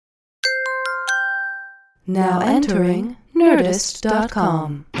Now entering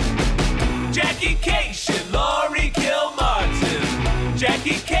Nerdist.com. Jackie Cation, Laurie Kilmartin.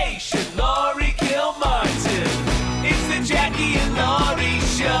 Jackie Cation, Laurie Kilmartin. It's the Jackie and Laurie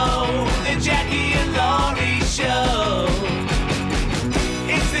Show. The Jackie and Laurie Show.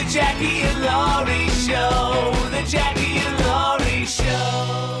 It's the Jackie and Laurie Show. The Jackie and Laurie Show.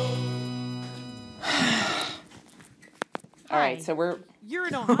 All right, so You're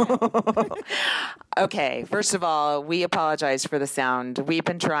in Ohio. okay. First of all, we apologize for the sound. We've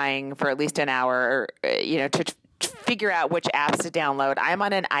been trying for at least an hour, to figure out which apps to download. I'm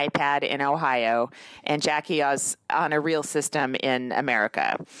on an iPad in Ohio, and Jackie is on a real system in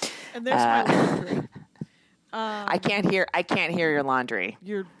America. And there's my laundry. I can't hear your laundry.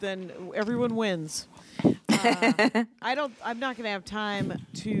 Then everyone wins. I'm not going to have time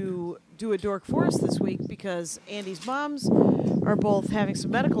to do a Dork Forest this week because Andy's moms are both having some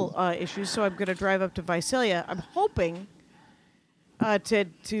medical issues, so I'm going to drive up to Visalia. I'm hoping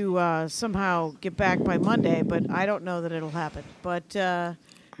to somehow get back by Monday, but I don't know that it'll happen. But yeah.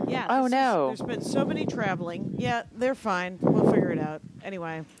 Oh no! There's been so many traveling. Yeah, they're fine. We'll figure it out.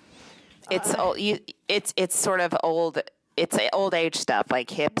 Anyway, it's old. It's sort of old. It's old age stuff, like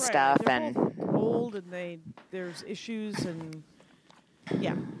hip right, stuff, they're and both old, and there's issues, and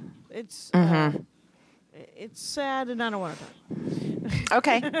yeah, it's it's sad, and I don't want to talk.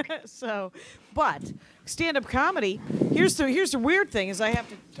 okay. So, but stand-up comedy. Here's the weird thing: is I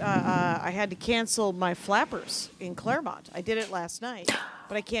had to cancel my Flappers in Claremont. I did it last night,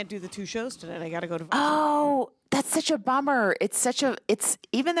 but I can't do the 2 shows tonight. I got to go to. Oh, that's such a bummer. It's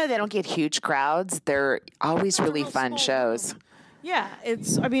even though they don't get huge crowds, they're always really real fun small shows. room. Yeah,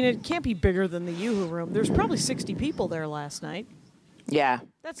 it can't be bigger than the Yoo-Hoo Room. There's probably 60 people there last night. Yeah.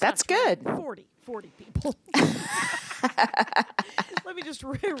 That's not true. good. 40 people. Let me just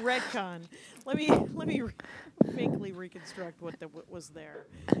retcon. Let me fakely reconstruct what was there.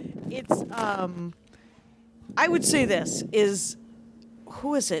 It's I would say this is,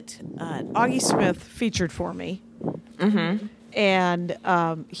 who is it? Augie Smith featured for me. Mm-hmm. And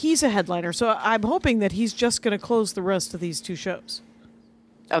he's a headliner, so I'm hoping that he's just going to close the rest of these 2 shows.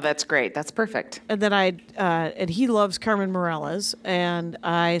 Oh, that's great. That's perfect. And then and he loves Carmen Morales, and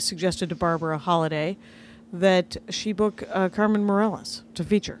I suggested to Barbara Holiday that she book Carmen Morales to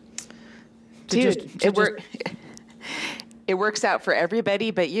feature. It works out for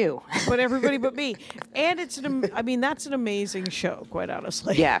everybody but you. But everybody but me. And that's an amazing show, quite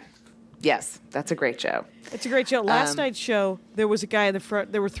honestly. Yeah. Yes, that's a great show. It's a great show. Last night's show, there was a guy in the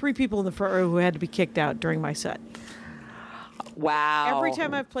front. There were 3 people in the front row who had to be kicked out during my set. Wow. Every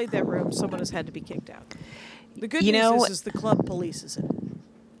time I've played that room, someone has had to be kicked out. The good news is the club polices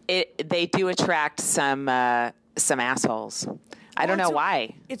it. They do attract some assholes. I don't know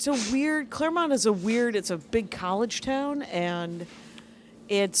why. It's a weird. Claremont is it's a big college town, and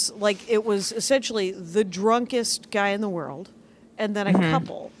it's like it was essentially the drunkest guy in the world, and then a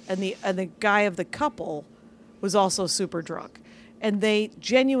couple, and the guy of the couple was also super drunk, and they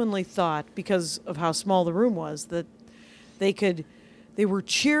genuinely thought, because of how small the room was, that they were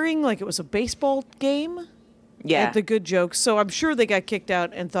cheering like it was a baseball game. Yeah. At the good jokes. So I'm sure they got kicked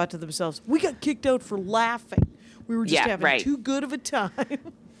out and thought to themselves, we got kicked out for laughing. We were just having too good of a time.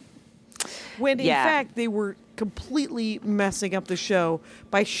 When in fact they were completely messing up the show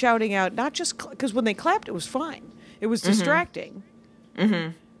by shouting out, not just because when they clapped it was fine. It was distracting.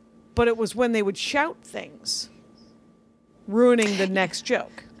 Mm-hmm. But it was when they would shout things, ruining the next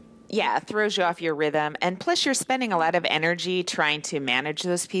joke. Yeah, it throws you off your rhythm. And plus, you're spending a lot of energy trying to manage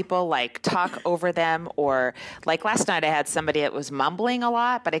those people, like talk over them. Or like last night, I had somebody that was mumbling a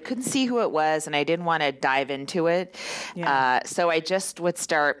lot, but I couldn't see who it was, and I didn't want to dive into it. Yeah. So I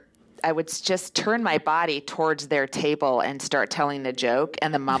would just turn my body towards their table and start telling the joke,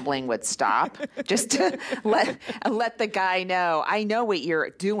 and the mumbling would stop, just to let the guy know, I know what you're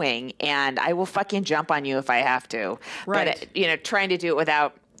doing, and I will fucking jump on you if I have to. Right. But, trying to do it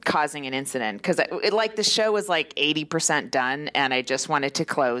without causing an incident, because the show was like 80% done, and I just wanted to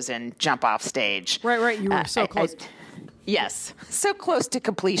close and jump off stage. Right. You were so close. Yes, so close to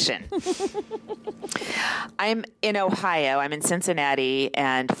completion. I'm in Ohio. I'm in Cincinnati.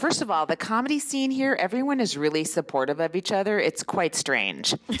 And first of all, the comedy scene here, everyone is really supportive of each other. It's quite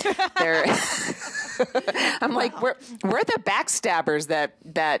strange. I'm like, we're the backstabbers that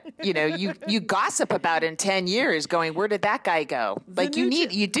you gossip about in 10 years going, where did that guy go? Like you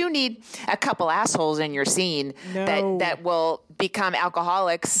do need a couple assholes in your scene that will become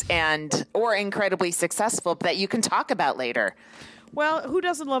alcoholics or incredibly successful that you can talk about later. Well, who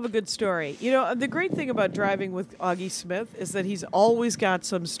doesn't love a good story? You know, the great thing about driving with Augie Smith is that he's always got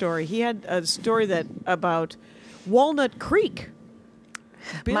some story. He had a story about Walnut Creek.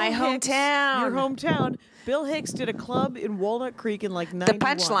 My hometown. Your hometown. Bill Hicks did a club in Walnut Creek in like 91. The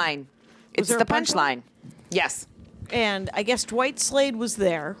Punchline. It's the Punchline. Yes. And I guess Dwight Slade was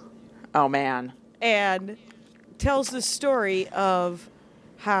there. Oh, man. And tells this story of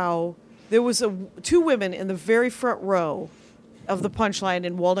how there was two women in the very front row of the Punchline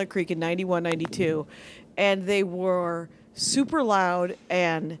in Walnut Creek in 91, 92. And they were super loud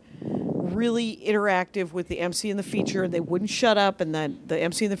and really interactive with the MC in the feature. And they wouldn't shut up. And then the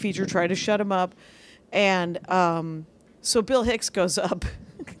MC in the feature tried to shut them up. And so Bill Hicks goes up.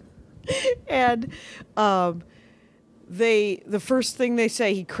 And the first thing they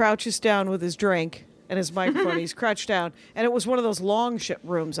say, he crouches down with his drink and his microphone. He's crouched down. And it was one of those long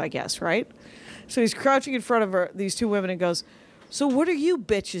rooms, I guess, right? So he's crouching in front of these two women and goes, "So what are you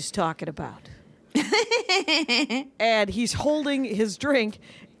bitches talking about?" And he's holding his drink,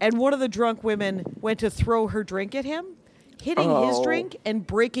 and one of the drunk women went to throw her drink at him, hitting his drink and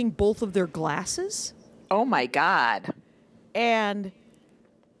breaking both of their glasses. Oh, my God. And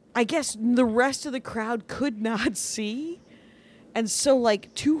I guess the rest of the crowd could not see. And so,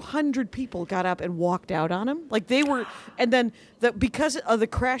 like, 200 people got up and walked out on him. Like, they were... And then, because of the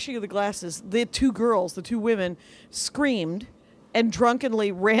crashing of the glasses, the two women, screamed and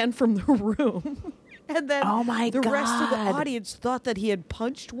drunkenly ran from the room. And then the rest of the audience thought that he had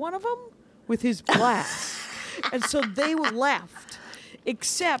punched one of them with his glass. And so they left.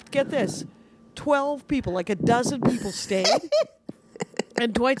 Except, get this, 12 people, like a dozen people stayed.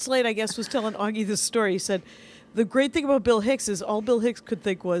 And Dwight Slade, I guess, was telling Augie this story. He said, the great thing about Bill Hicks is all Bill Hicks could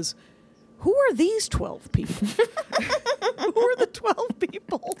think was, who are these 12 people? Who are the 12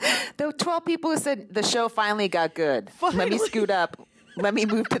 people? The 12 people who said the show finally got good. Finally. Let me scoot up. Let me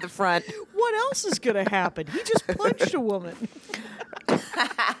move to the front. What else is going to happen? He just punched a woman.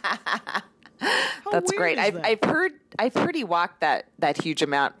 That's great. That? I've heard he walked that huge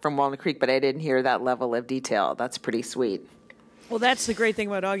amount from Walnut Creek, but I didn't hear that level of detail. That's pretty sweet. Well, that's the great thing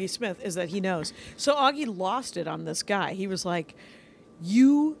about Augie Smith is that he knows. So Augie lost it on this guy. He was like,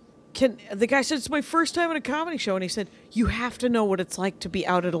 the guy said, it's my first time at a comedy show. And he said, you have to know what it's like to be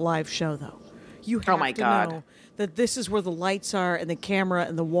out at a live show, though. You have to know that this is where the lights are and the camera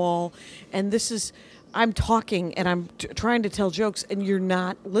and the wall. And this is, I'm talking and I'm trying to tell jokes and you're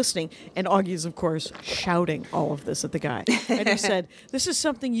not listening. And Augie's, of course, shouting all of this at the guy. And he said, this is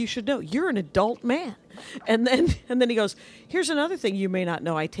something you should know. You're an adult man. And then he goes, here's another thing you may not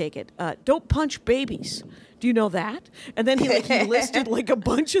know, I take it. Don't punch babies. Do you know that? And then he listed like a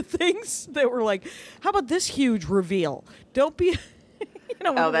bunch of things that were like, how about this huge reveal? Don't be,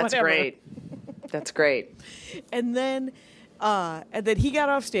 that's whatever. Great. That's great. And then he got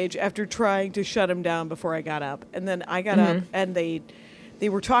off stage after trying to shut him down before I got up. And then I got up and they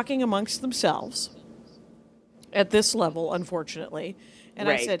were talking amongst themselves at this level, unfortunately. And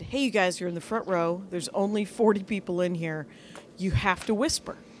I said, hey, you guys, you're in the front row. There's only 40 people in here. You have to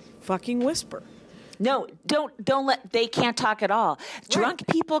whisper. Fucking whisper. No, don't let, they can't talk at all. Right. Drunk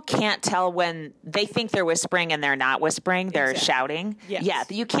people can't tell when they think they're whispering and they're not whispering. They're shouting. Yes. Yeah,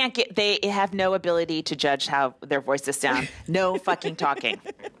 you can't they have no ability to judge how their voices sound. No fucking talking.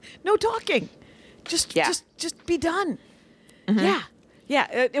 No talking. Just be done. Mm-hmm.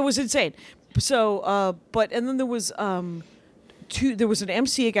 Yeah. It was insane. So, and then there was, there was an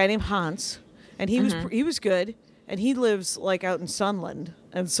MC, a guy named Hans, and he was good, and he lives like out in Sunland,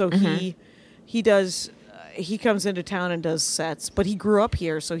 and so he comes into town and does sets, but he grew up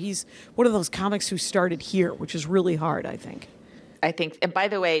here, so he's one of those comics who started here, which is really hard, I think. And by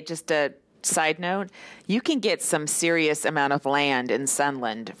the way, just a side note, you can get some serious amount of land in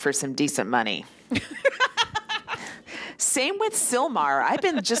Sunland for some decent money. Same with Sylmar. I've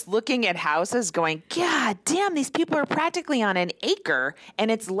been just looking at houses going, God damn, these people are practically on an acre, and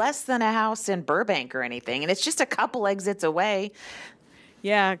it's less than a house in Burbank or anything, and it's just a couple exits away.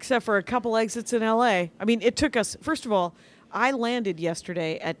 Yeah, except for a couple exits in L.A. I mean, it took us, first of all, I landed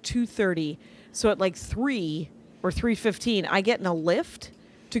yesterday at 2:30, so at like 3 or 3:15, I get in a Lyft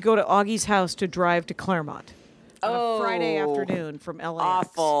to go to Augie's house to drive to Claremont. On a Friday afternoon from LAX.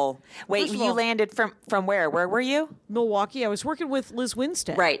 Awful. Wait, you landed from where? Where were you? Milwaukee. I was working with Liz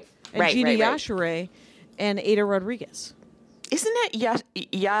Winstead. Right. And Gina Yashere and Ada Rodriguez. Isn't it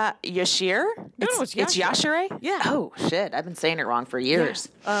Yashir? No, it's Yashere. It's Yashere? Yeah. Oh, shit. I've been saying it wrong for years.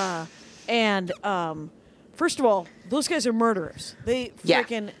 Yeah. First of all, those guys are murderers. They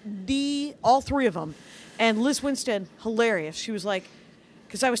freaking all three of them. And Liz Winstead, hilarious. She was like,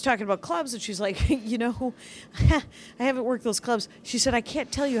 because I was talking about clubs, and she's like, you know, I haven't worked those clubs. She said, I can't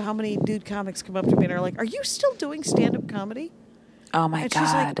tell you how many dude comics come up to me and are like, are you still doing stand-up comedy? Oh, my and God.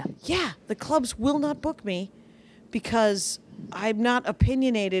 She's like, yeah, the clubs will not book me because I'm not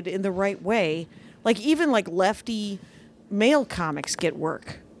opinionated in the right way. Like, even like lefty male comics get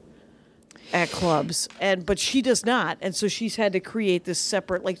work at clubs, but she does not, and so she's had to create this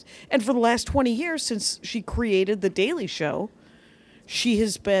separate, like, and for the last 20 years since she created The Daily Show, she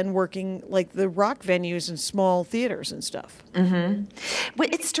has been working like the rock venues and small theaters and stuff. Mm-hmm. Well,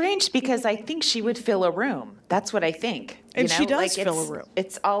 it's strange because I think she would fill a room. That's what I think. And she does fill a room.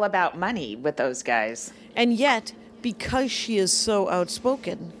 It's all about money with those guys. And yet, because she is so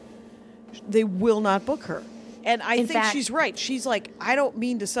outspoken, they will not book her. And I think she's right. She's like, I don't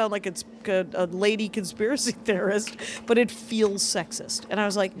mean to sound like it's a lady conspiracy theorist, but it feels sexist. And I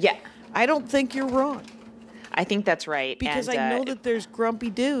was like, yeah, I don't think you're wrong. I think that's right. Because I know that there's grumpy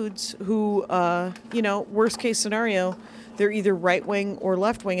dudes who, you know, worst case scenario, they're either right wing or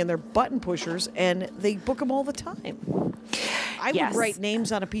left wing, and they're button pushers, and they book them all the time. I would write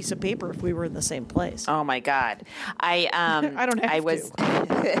names on a piece of paper if we were in the same place. Oh my God, I don't have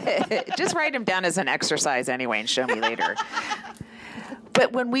to. Just write them down as an exercise anyway, and show me later.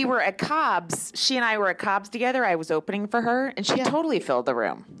 But when we were at Cobb's, she and I were at Cobb's together. I was opening for her, and she totally filled the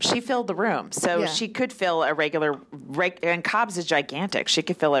room. She filled the room, so she could fill a regular. And Cobb's is gigantic. She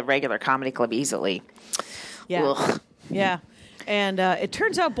could fill a regular comedy club easily. Yeah. Ugh. Yeah. And it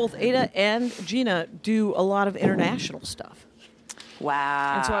turns out both Ada and Gina do a lot of international stuff.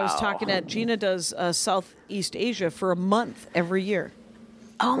 Wow. And so I was talking to Gina does Southeast Asia for a month every year.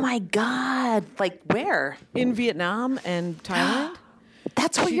 Oh, my God. Like where? In Vietnam and Thailand.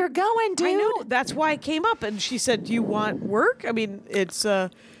 That's where you're going, dude. I know. That's why I came up. And she said, do you want work? I mean, it pays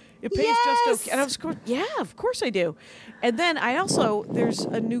just okay. And I was going, yeah, of course I do. And then there's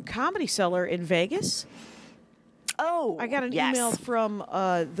a new Comedy Cellar in Vegas. Oh, I got an email from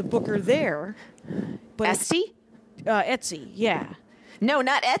the booker there. But Etsy? Etsy, yeah. No,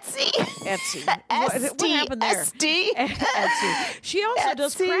 not Etsy. Etsy. What happened there? Etsy. She also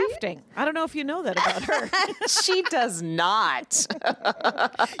does crafting. I don't know if you know that about her. She does not.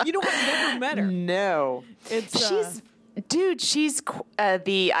 You know, I've never met her. No. She's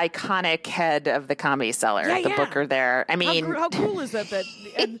the iconic head of the Comedy Cellar, the booker there. I mean, how cool is that?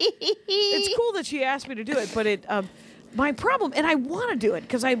 It's cool that she asked me to do it, but my problem, and I want to do it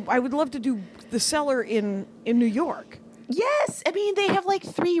because I would love to do the Cellar in New York. Yes, I mean they have like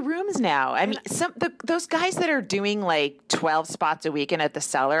 3 rooms now. I mean, those guys that are doing like 12 spots a weekend at the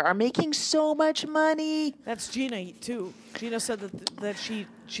Cellar are making so much money. That's Gina too. Gina said that she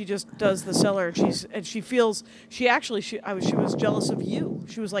just does the Cellar, and she feels she was jealous of you.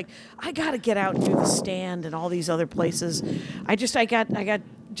 She was like, I got to get out and do the Stand and all these other places. I got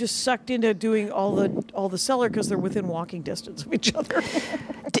just sucked into doing all the Cellar because they're within walking distance of each other.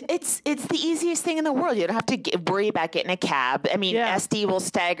 It's the easiest thing in the world. You don't have to worry about getting a cab. I mean, SD will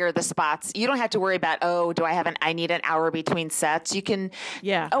stagger the spots. You don't have to worry about, I need an hour between sets. You can,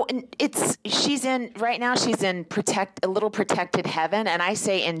 Oh, and she's in a little protected heaven, and I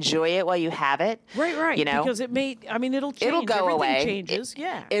say enjoy it while you have it. Right. You know, because it'll change. It'll go Everything away. Changes.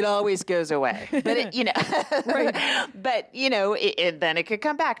 It always goes away. But right. But then it could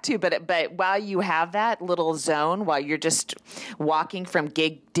come back too. But while you have that little zone, while you're just walking from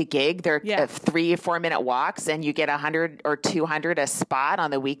gig to gig, they're 3 or 4 minute walks, and you get 100 or 200 a spot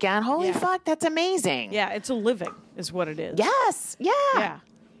on the weekend. Holy fuck, that's amazing. Yeah, it's a living, is what it is. Yes, yeah.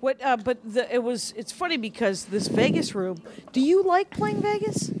 It's funny because this Vegas room. Do you like playing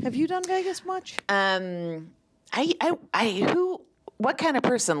Vegas? Have you done Vegas much? What kind of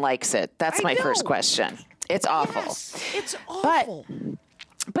person likes it? That's my first question. It's awful. Yes, it's awful.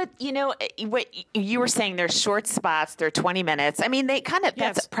 But what you were saying, they're short spots, they're 20 minutes. I mean, they kind of,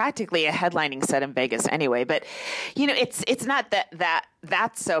 that's practically a headlining set in Vegas anyway, but it's not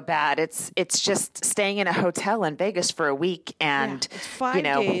that's so bad. It's just staying in a hotel in Vegas for a week, and it's 5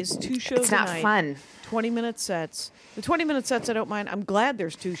 days, 2 shows it's not a night, fun. 20-minute sets. The 20-minute sets I don't mind. I'm glad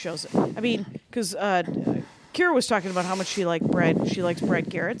there's 2 shows. I mean, because Kira was talking about how much she likes Brad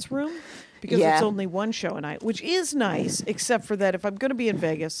Garrett's room. Because it's only 1 show a night, which is nice, except for that if I'm going to be in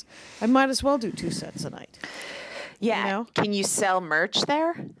Vegas, I might as well do 2 sets a night. Yeah. You know? Can you sell merch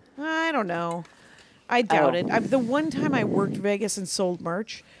there? I don't know. I doubt it. The one time I worked Vegas and sold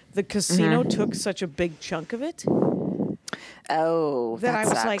merch, the casino took such a big chunk of it. Oh, that I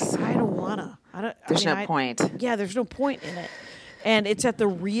was sucks. like, I don't want to. There's no point. Yeah, there's no point in it. And it's at the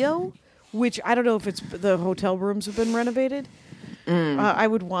Rio, which I don't know if the hotel rooms have been renovated. I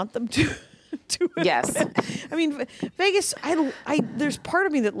would want them to to it. Yes. I mean, Vegas, there's part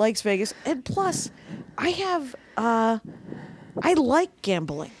of me that likes Vegas. And plus, I like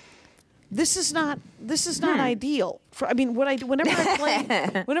gambling. This is not ideal. Whenever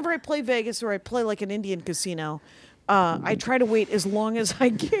I play Vegas or I play like an Indian casino, I try to wait as long as I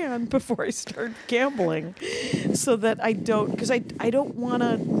can before I start gambling, so that I don't want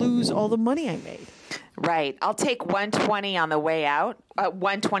to lose all the money I made. Right. I'll take $120 on the way out,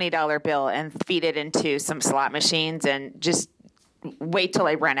 $120 bill, and feed it into some slot machines, and just wait till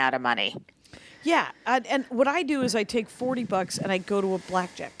I run out of money. Yeah, and what I do is I take $40 and I go to a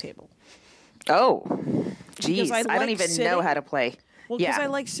blackjack table. Oh, geez. I don't even know how to play. Well, because I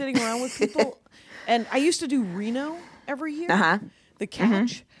like sitting around with people. And I used to do Reno every year, the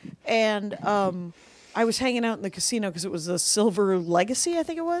couch. And I was hanging out in the casino because it was a Silver Legacy, I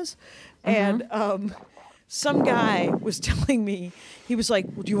think it was. And some guy was telling me, he was like,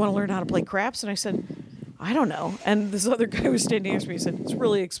 well, do you want to learn how to play craps? And I said, I don't know. And this other guy was standing next to me. He said, it's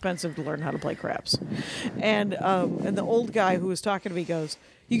really expensive to learn how to play craps. And the old guy who was talking to me goes,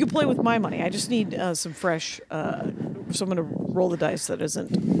 you can play with my money. I just need some fresh, someone to roll the dice that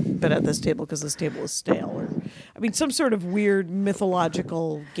hasn't been at this table because this table is stale. Or, some sort of weird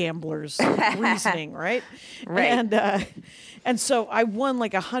mythological gambler's reasoning, right? Right. And so I won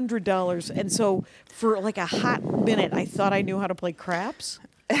like $100. And so for like a hot minute, I thought I knew how to play craps.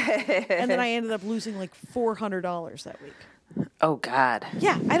 And then I ended up losing like $400 that week. Oh God.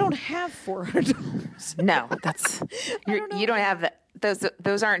 Yeah, I don't have $400. No, you don't have that.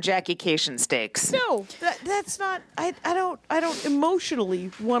 Those aren't Jackie Cation stakes. No, that's not. I don't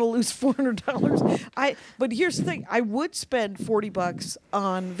emotionally want to lose $400. But here's the thing: I would spend $40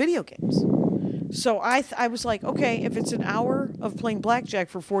 on video games. So I was like, okay, if it's an hour of playing blackjack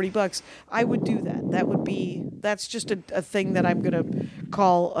for $40, I would do that. That's just a thing that I'm gonna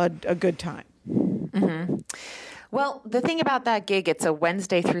call a good time. Mm-hmm. Well, the thing about that gig, it's a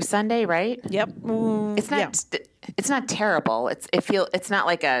Wednesday through Sunday, right? Yep. It's not terrible. It's not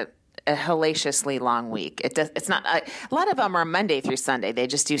like a hellaciously long week. It's not a lot of them are Monday through Sunday. They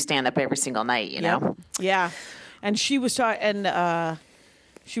just do stand up every single night, you know. Yeah. And she was talking about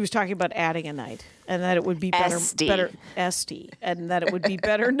adding a night, and that it would be better Esty, and that it would be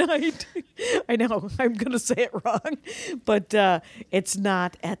better night. I know I'm going to say it wrong, but it's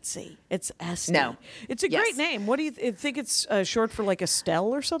not Etsy. It's Esty. No, it's a great name. What do you think? It's short for like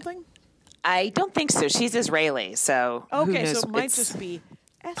Estelle or something? I don't think so. She's Israeli, so who knows? So it might just be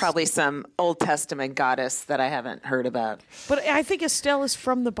Esty. Probably some Old Testament goddess that I haven't heard about. But I think Estelle is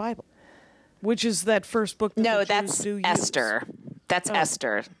from the Bible, which is that first book. That that's Esther. That's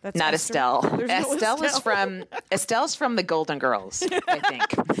Esther, that's not Esther? Estelle. Estelle's from the Golden Girls, I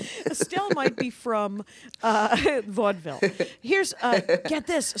think. Estelle might be from vaudeville. Here's get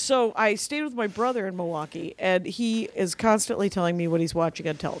this. So I stayed with my brother in Milwaukee, and he is constantly telling me what he's watching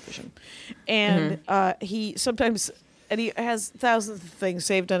on television, and he has thousands of things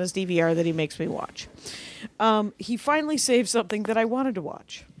saved on his DVR that he makes me watch. He finally saved something that I wanted to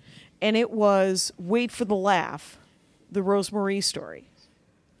watch, and it was Wait for the Laugh. The Rose Marie story.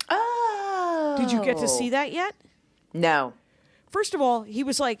 Oh. Did you get to see that yet? No. First of all, he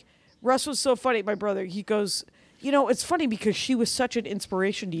was like, Russ was so funny, my brother. He goes, it's funny because she was such an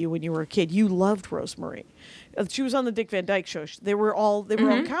inspiration to you when you were a kid. You loved Rose Marie. She was on the Dick Van Dyke Show. They were all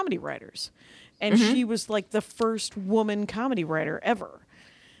comedy writers. And she was like the first woman comedy writer ever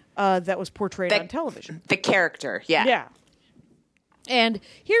that was portrayed on television. The character, yeah. Yeah. And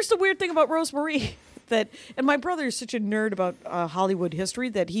here's the weird thing about Rose Marie. And my brother is such a nerd about Hollywood history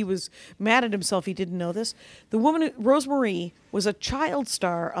that he was mad at himself he didn't know this. The woman, Rose Marie, was a child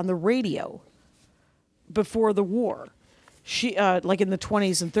star on the radio before the war. She, like in the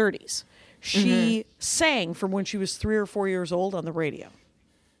 20s and 30s. She sang from when she was 3 or 4 years old on the radio.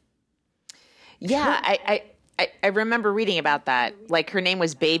 Yeah, I remember reading about that. Like her name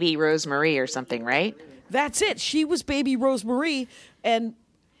was Baby Rose Marie or something, right? That's it. She was Baby Rose Marie, and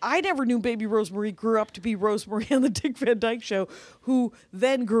I never knew Baby Rose Marie grew up to be Rose Marie on the Dick Van Dyke Show, who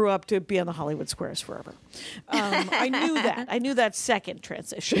then grew up to be on the Hollywood Squares forever. I knew that. I knew that second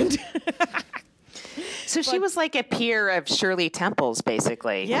transition. So she was like a peer of Shirley Temple's,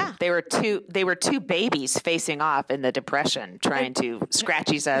 basically. Yeah. They were two babies facing off in the Depression, trying to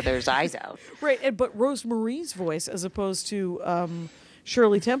scratch each other's eyes out. Right, but Rose Marie's voice, as opposed to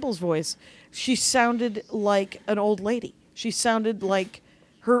Shirley Temple's voice, she sounded like an old lady. She sounded like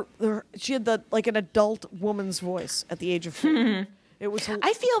she had like an adult woman's voice at the age of 4. It was.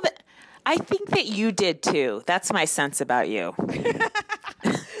 I think that you did too. That's my sense about you.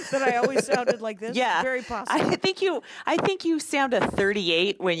 that I always sounded like this? Yeah. Very possible. I think you sounded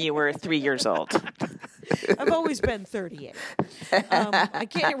 38 when you were 3 years old. I've always been 38. I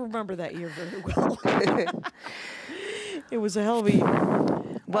can't remember that year very well. It was a hell of a year.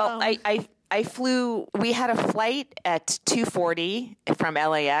 Well, I flew. We had a flight at 2:40 from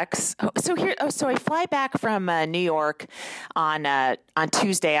LAX. So I fly back from New York on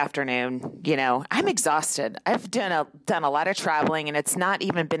Tuesday afternoon. You know, I'm exhausted. I've done a lot of traveling, and it's not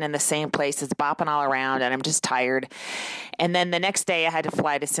even been in the same place. It's bopping all around, and I'm just tired. And then the next day, I had to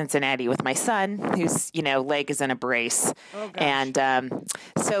fly to Cincinnati with my son, whose leg is in a brace. Oh, gosh. And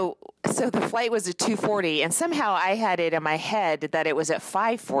so the flight was at 2:40, and somehow I had it in my head that it was at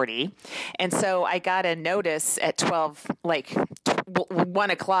 5:40. And so I got a notice at 1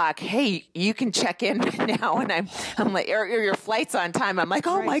 o'clock. Hey, you can check in now. And I'm like, your flight's on time. I'm like,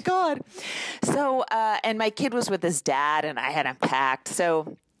 oh my God. So, and my kid was with his dad, and I had unpacked.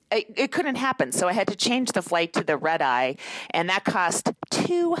 So it couldn't happen. So I had to change the flight to the red eye, and that cost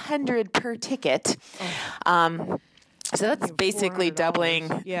 $200 per ticket. So that's basically doubling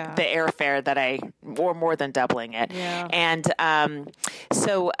the airfare or more than doubling it. Yeah. And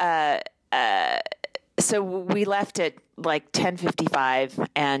so we left at like 10:55,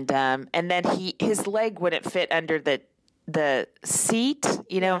 and then his leg wouldn't fit under the seat,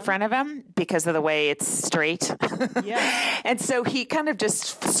 in front of him because of the way it's straight. Yeah. And so he kind of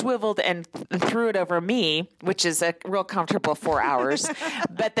just swiveled and threw it over me, which is a real comfortable 4 hours.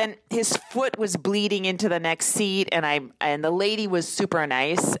 But then his foot was bleeding into the next seat, and the lady was super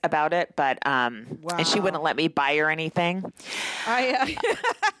nice about it, but and she wouldn't let me buy her anything.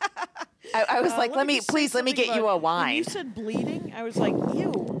 I was like, let me get you a wine. When you said bleeding, I was like,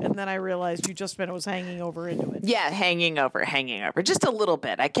 ew. And then I realized you just meant it was hanging over into it. Yeah, hanging over, just a little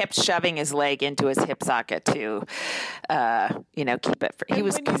bit. I kept shoving his leg into his hip socket to, keep it. He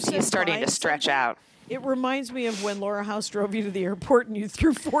was starting to stretch out. It reminds me of when Laura House drove you to the airport and you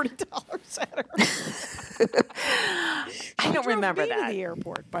threw $40 at her. I don't remember that. To the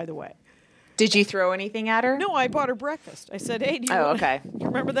airport, by the way. Did you throw anything at her? No, I bought her breakfast. I said, hey, okay. You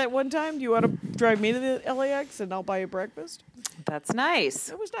remember that one time? Do you want to drive me to the LAX and I'll buy you breakfast? That's nice.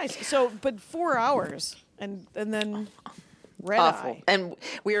 It was nice. So, but 4 hours and then red awful. eye. And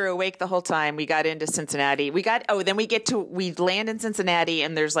we were awake the whole time. We got into Cincinnati. We land in Cincinnati,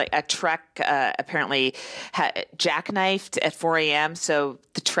 and there's like a truck apparently jackknifed at 4 a.m. So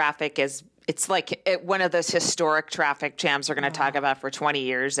the traffic is. It's like one of those historic traffic jams we're going to talk about for 20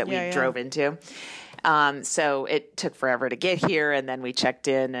 years that we drove into. So it took forever to get here, and then we checked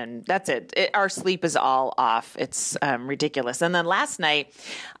in, and that's it. Our sleep is all off. It's ridiculous. And then last night,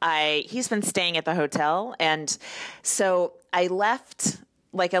 he's been staying at the hotel, and so I left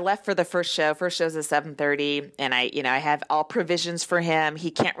for the first show. First show's at 7:30, and I have all provisions for him. He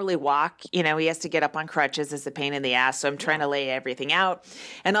can't really walk. He has to get up on crutches. It's a pain in the ass. So I'm trying to lay everything out.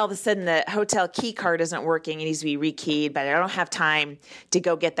 And all of a sudden, the hotel key card isn't working. It needs to be rekeyed, but I don't have time to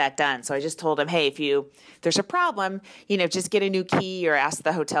go get that done. So I just told him, hey, if there's a problem, just get a new key or ask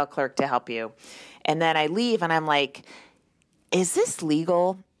the hotel clerk to help you. And then I leave, and I'm like, is this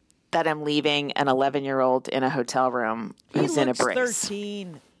legal? That I'm leaving an 11-year-old in a hotel room who's in a brace.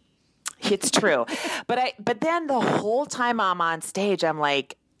 13. It's true. But then the whole time I'm on stage, I'm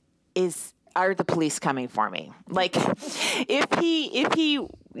like, are the police coming for me? Like, if he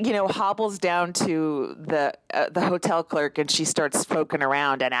hobbles down to the hotel clerk and she starts poking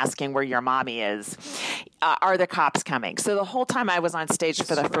around and asking where your mommy is, are the cops coming? So the whole time I was on stage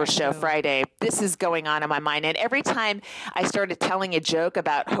for the first show Friday, this is going on in my mind. And every time I started telling a joke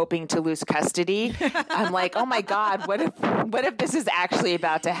about hoping to lose custody, I'm like, oh my God, what if this is actually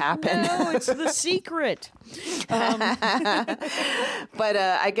about to happen? No, it's the secret. But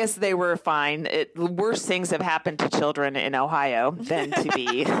I guess they were fine. Worse things have happened to children in Ohio than to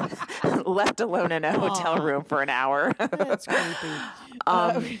be left alone in a hotel room for an hour. That's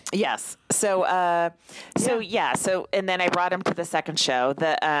creepy. Yes. So and then I brought him to the second show.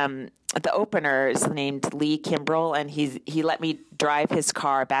 The opener is named Lee Kimbrell, and he let me drive his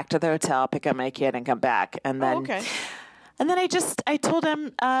car back to the hotel, pick up my kid, and come back. And then And then I told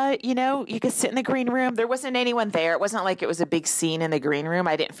him, you could sit in the green room. There wasn't anyone there. It wasn't like it was a big scene in the green room.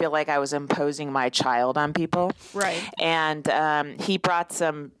 I didn't feel like I was imposing my child on people. Right. And he brought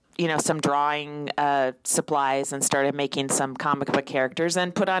some drawing supplies and started making some comic book characters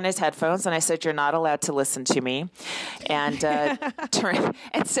and put on his headphones. And I said, you're not allowed to listen to me. And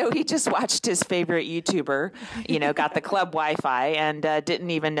and so he just watched his favorite YouTuber, got the club Wi-Fi and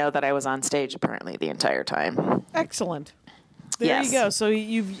didn't even know that I was on stage apparently the entire time. Excellent. There you go. So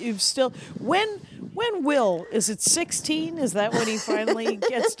you've still when When will? Is it 16? Is that when he finally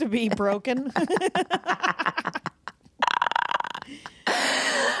gets to be broken?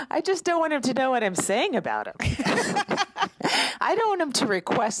 I just don't want him to know what I'm saying about him. I don't want him to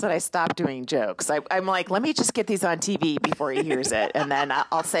request that I stop doing jokes. I'm like, let me just get these on TV before he hears it. And then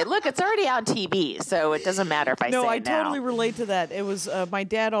I'll say, look, it's already on TV, so it doesn't matter if I say it now. No, I totally relate to that. It was my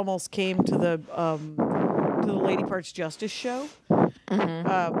dad almost came to the Lady Parts Justice show.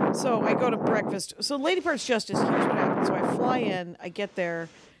 Mm-hmm. So I go to breakfast. So Lady Parts Justice, here's what happens. So I fly in, I get there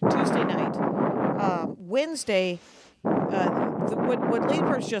Tuesday night. Wednesday, what Lady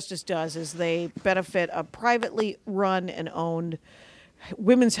Parts Justice does is they benefit a privately run and owned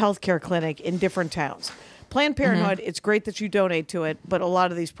women's health care clinic in different towns. Planned Parenthood, it's great that you donate to it, but a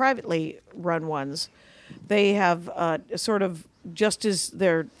lot of these privately run ones, they have sort of just as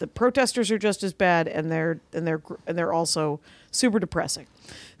the protesters are just as bad, and they're also super depressing.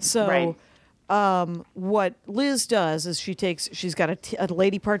 So. Right. What Liz does is she's got a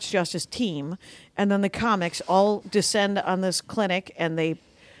Lady Parts Justice team, and then the comics all descend on this clinic, and they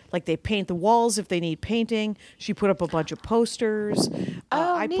paint the walls if they need painting. She put up a bunch of posters.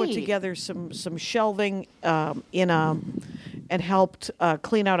 I put together some shelving and helped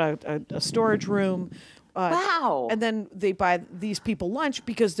clean out a storage room. Wow. And then they buy these people lunch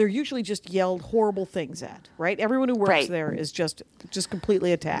because they're usually just yelled horrible things at, right? Everyone who works there is just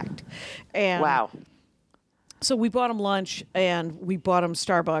completely attacked. And wow. So we bought them lunch, and we bought them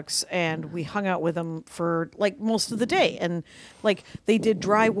Starbucks, and we hung out with them for like most of the day. And like they did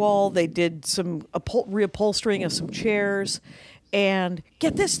drywall, they did some reupholstering of some chairs. And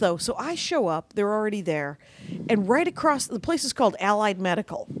get this, though. So I show up. They're already there. And right across, the place is called Allied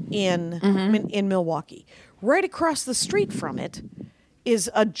Medical in Milwaukee. Right across the street from it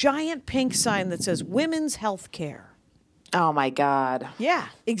is a giant pink sign that says Women's Health Care. Oh, my God. Yeah,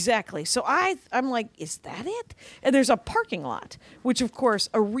 exactly. So I'm like, is that it? And there's a parking lot, which, of course,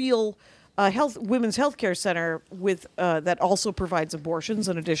 a real women's health care center with that also provides abortions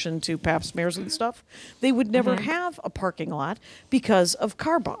in addition to pap smears and stuff. They would never have a parking lot because of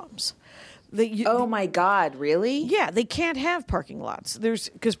car bombs. Oh my God! Really? Yeah, they can't have parking lots.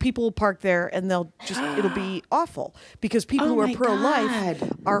 Because people will park there and it'll be awful because people who are pro-life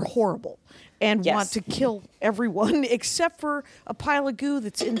are horrible and want to kill everyone except for a pile of goo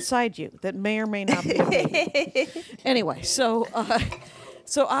that's inside you that may or may not be a baby. Anyway, so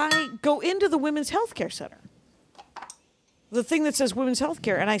I go into the Women's Health Care Center, the thing that says Women's Health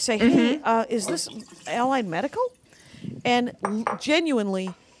Care, and I say, hey, is this Allied Medical? And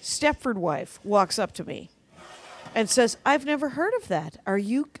genuinely, Stepford wife walks up to me and says, I've never heard of that. Are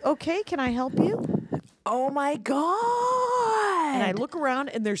you okay? Can I help you? Oh, my God. And I look around,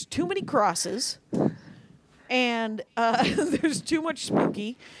 and there's too many crosses, and there's too much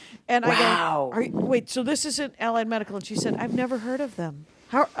spooky. And I go, wait, so this isn't Allied Medical? And she said, I've never heard of them.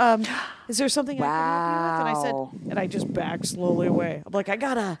 How, is there something I can help you with? And I said, and I just backed slowly away. I'm like, I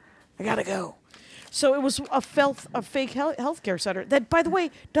gotta go. So it was a fake healthcare center that, by the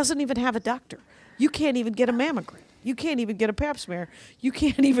way, doesn't even have a doctor. You can't even get a mammogram. You can't even get a pap smear. You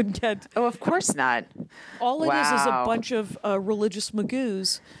can't even get... Oh, of course not. All it is a bunch of religious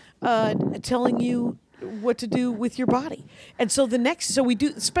magoos telling you what to do with your body. And so we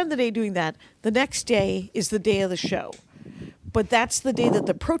spend the day doing that. The next day is the day of the show. But that's the day that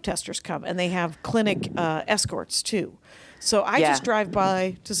the protesters come, and they have clinic escorts, too. So I just drive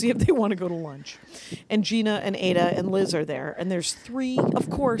by to see if they want to go to lunch. And Gina and Ada and Liz are there. And there's 3, of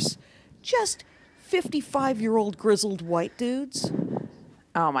course, just 55-year-old grizzled white dudes.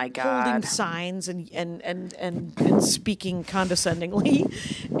 Oh, my God. Holding signs and speaking condescendingly.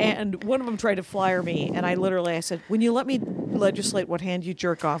 And one of them tried to flyer me. And I said, when you let me legislate what hand you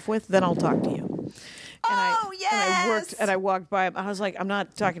jerk off with, then I'll talk to you. And I walked by him. I was like, I'm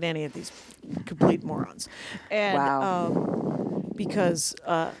not talking to any of these complete morons. And because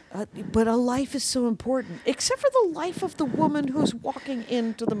but a life is so important, except for the life of the woman who's walking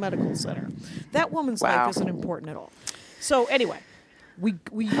into the medical center. That woman's life isn't important at all. So anyway, we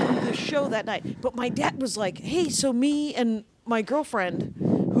do the show that night. But my dad was like, hey, so me and my girlfriend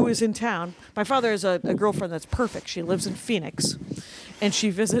who is in town, my father has a girlfriend that's perfect. She lives in Phoenix. And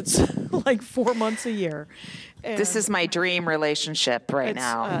she visits like 4 months a year. And this is my dream relationship right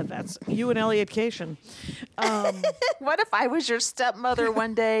now. That's you and Elliot Cation. What if I was your stepmother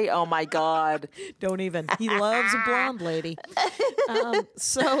one day? Oh, my God. Don't even. He loves a blonde lady.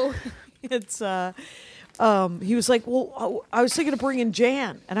 So it's, he was like, well, I was thinking of bringing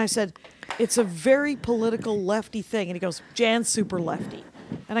Jan. And I said, it's a very political lefty thing. And he goes, Jan's super lefty.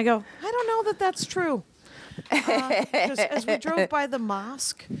 And I go, I don't know that that's true. Because as we drove by the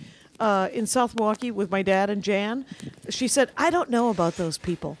mosque, in South Milwaukee with my dad and Jan. She said, I don't know about those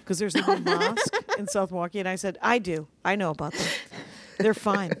people because there's a new mosque in South Milwaukee. And I said, I do. I know about them. They're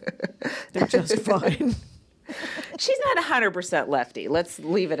fine. They're just fine. She's not 100% lefty. Let's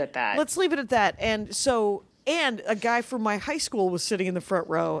leave it at that. Let's leave it at that. And so, and a guy from my high school was sitting in the front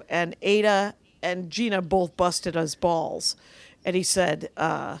row, and Ada and Gina both busted us balls. And he said,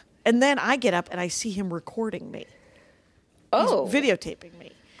 and then I get up and I see him recording me. Oh. He's videotaping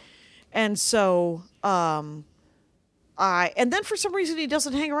me. And so, and then for some reason he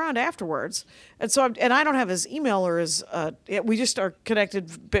doesn't hang around afterwards. And so, I don't have his email or his, we just are connected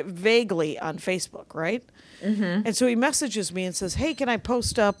vaguely on Facebook, right? Mm-hmm. And so he messages me and says, hey, can I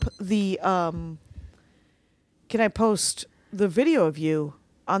post up the video of you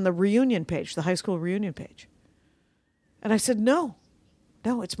on the reunion page, the high school reunion page? And I said, no,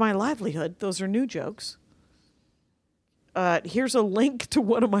 it's my livelihood. Those are new jokes. Here's a link to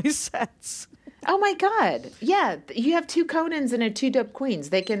one of my sets. Oh my God! Yeah, you have 2 Conans and 2 Dope Queens.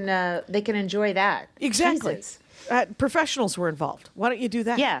 They can enjoy that. Exactly. Professionals were involved. Why don't you do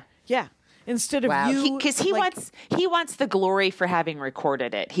that? Yeah. Instead of you, because he wants the glory for having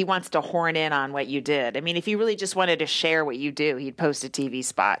recorded it. He wants to horn in on what you did. I mean, if you really just wanted to share what you do, he'd post a TV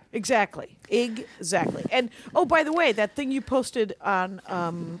spot. Exactly. And oh, by the way, that thing you posted on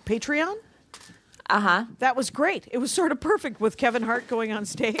Patreon. That was great. It was sort of perfect with Kevin Hart going on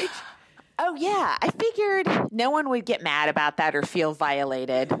stage. Oh, yeah. I figured no one would get mad about that or feel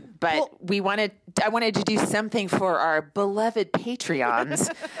violated. But I wanted to do something for our beloved Patreons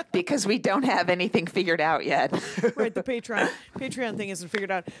because we don't have anything figured out yet. Right. The Patreon thing isn't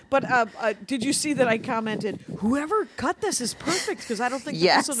figured out. But did you see that I commented, whoever cut this is perfect because I don't think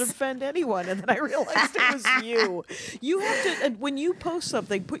this would offend anyone. And then I realized it was you. You have to, when you post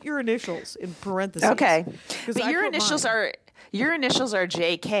something, put your initials in parentheses. Okay. But your initials are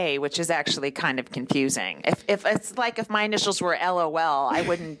JK, which is actually kind of confusing. If it's like if my initials were LOL, I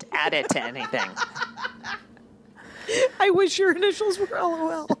wouldn't add it to anything. I wish your initials were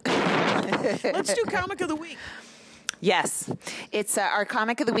LOL. Let's do Comic of the Week. Yes. It's our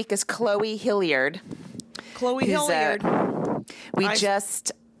Comic of the Week is Chloe Hilliard. Chloe Hilliard. I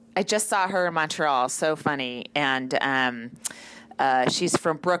just saw her in Montreal. So funny. And she's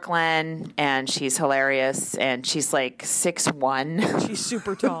from Brooklyn, and she's hilarious, and she's like 6'1". She's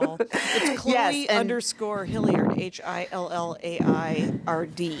super tall. It's Chloe _Hilliard,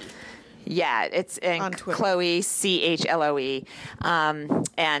 HILLAIRD. Yeah, it's on Twitter. Chloe CHLOE,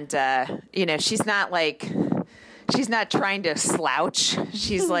 and she's not trying to slouch.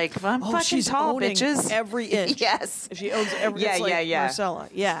 She's like, I'm fucking tall, bitches. Every inch. Yes, she owns every. Yeah. Marcella.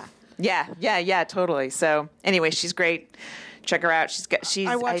 Yeah, totally. So anyway, she's great. Check her out.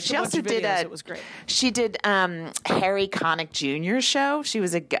 I watched she a also bunch of did videos. It was great. She did Harry Connick Jr.'s show. She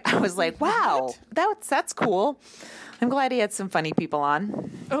was I was like, wow, that's cool. I'm glad he had some funny people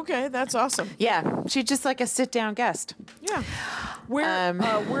on. Okay, that's awesome. Yeah, she's just like a sit down guest. Yeah. Where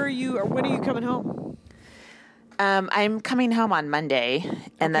are you? Or when are you coming home? I'm coming home on Monday,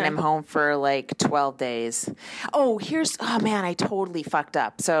 and then I'm home for like 12 days. Oh man, I totally fucked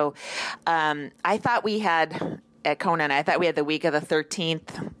up. So I thought we had. At Conan, I thought we had the week of the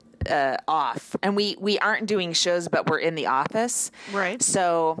 13th off, and we aren't doing shows, but we're in the office. Right.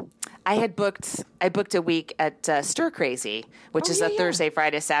 So I booked a week at Stir Crazy, which is a Thursday,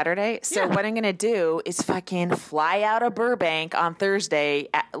 Friday, Saturday. So what I'm going to do is fucking fly out of Burbank on Thursday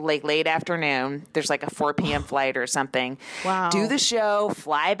at like late afternoon. There's like a 4 p.m. flight or something. Wow. Do the show,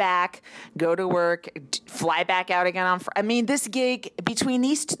 fly back, go to work, fly back out again on. This gig between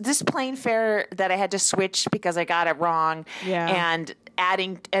this plane fare that I had to switch because I got it wrong, and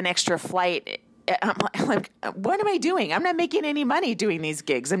adding an extra flight. I'm like, what am I doing? I'm not making any money doing these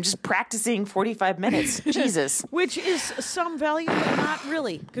gigs. I'm just practicing 45 minutes. Jesus. Which is some value, but not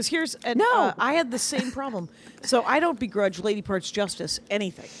really. Because I had the same problem. So I don't begrudge Lady Parts Justice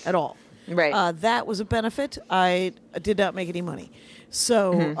anything at all. Right. That was a benefit. I did not make any money.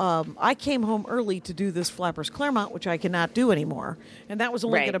 So I came home early to do this Flappers Claremont, which I cannot do anymore. And that was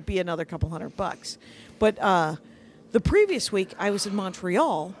only going to be another couple $100. But the previous week, I was in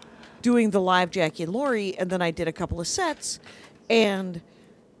Montreal doing the live Jackie and Laurie, and then I did a couple of sets, and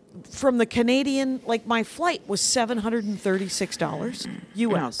from the Canadian, like my flight was $736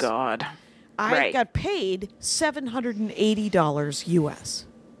 US. Oh God! I got paid $780 US.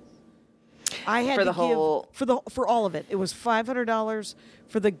 I had for all of it. It was $500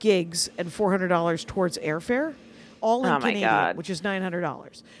 for the gigs and $400 towards airfare. All in Canadian, which is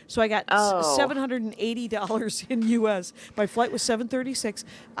 $900. So I got $780 in U.S. My flight was $736.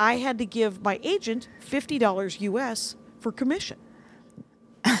 I had to give my agent $50 U.S. for commission.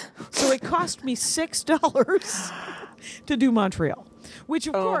 So it cost me $6 to do Montreal, which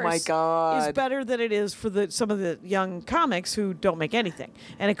of Oh, my course God. is better than it is for some of the young comics who don't make anything,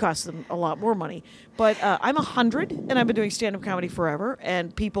 and it costs them a lot more money. But I'm 100, and I've been doing stand-up comedy forever,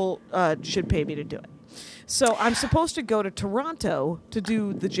 and people should pay me to do it. So I'm supposed to go to Toronto to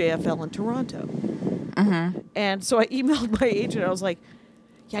do the JFL in Toronto. Mm-hmm. And so I emailed my agent. I was like,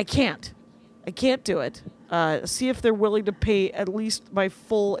 yeah, I can't do it. See if they're willing to pay at least my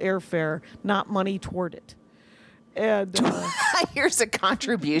full airfare, not money toward it. And here's a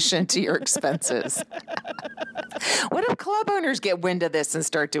contribution to your expenses. What if club owners get wind of this and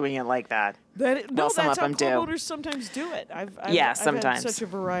start doing it like that? That's some of how them club do. owners sometimes do it. I've sometimes. had such a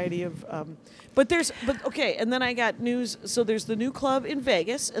variety of, but okay. And then I got news. So there's the new club in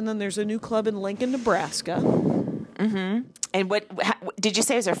Vegas, and then there's a new club in Lincoln, Nebraska. Mm-hmm. And what did you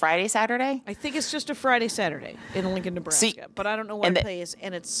say? Is it Friday, Saturday? I think it's just a Friday, Saturday in Lincoln, Nebraska. But I don't know what place,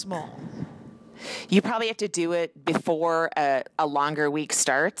 and it's small. You probably have to do it before a longer week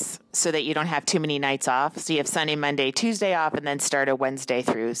starts so that you don't have too many nights off. So you have Sunday, Monday, Tuesday off, and then start a Wednesday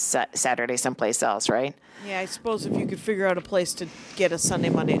through Saturday someplace else, right? Yeah, I suppose if you could figure out a place to get a Sunday,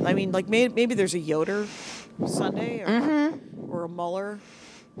 Monday. I mean, like maybe there's a Yoder Sunday or a Muller.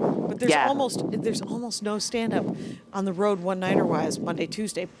 But there's almost no stand-up on the road one-nighter-wise Monday,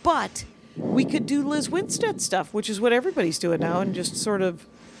 Tuesday. But we could do Liz Winstead stuff, which is what everybody's doing now, and just sort of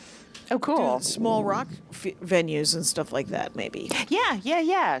cool. do small rock venues and stuff like that, maybe.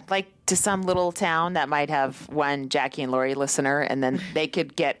 Yeah. Like to some little town that might have one Jackie and Laurie listener, and then they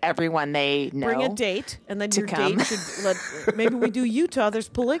could get everyone they know. Bring a date, and then your come. date should maybe we do Utah. There's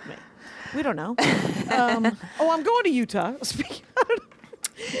polygamy. We don't know. I'm going to Utah.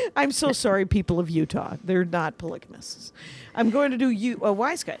 I'm so sorry, people of Utah. They're not polygamists. I'm going to do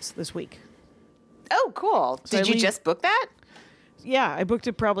Wise Guys this week. Oh, cool. So Did you just book that? Yeah, I booked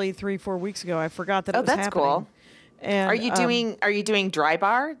it probably 3-4 weeks ago. I forgot that it was happening. Oh, that's cool. And, are you doing Dry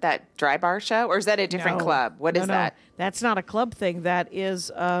Bar, that Dry Bar show, or is that a different club? What is that? That's not a club thing. That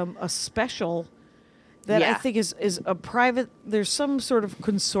is a special that I think is a private. There's some sort of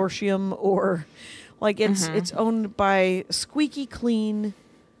consortium or like it's owned by Squeaky Clean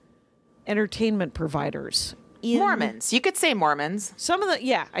entertainment providers. Mormons. You could say Mormons. Some of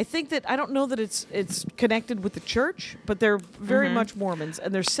I think that I don't know that it's connected with the church, but they're very much Mormons,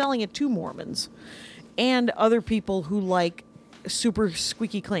 and they're selling it to Mormons and other people who like super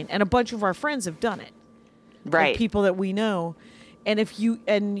squeaky clean. And a bunch of our friends have done it. Right. Like people that we know. And if you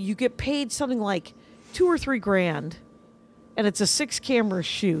get paid something like $2 or $3 grand, and it's a 6-camera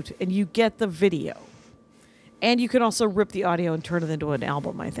shoot, and you get the video. And you can also rip the audio and turn it into an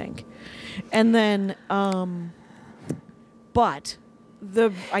album, I think. And then, but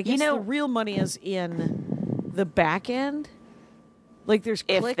the real money is in the back end. Like there's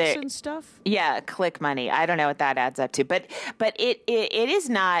clicks and stuff. Yeah, click money. I don't know what that adds up to, but it is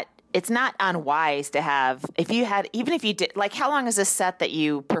not. It's not unwise to have even if you did, like, how long is a set that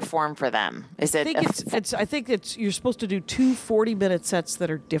you perform for them? Is it? I think it's you're supposed to do 2 40-minute sets that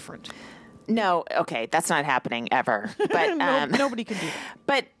are different. No, okay, that's not happening ever. But nobody can do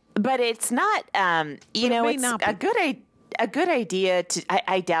that. But it's not. It's a good idea to.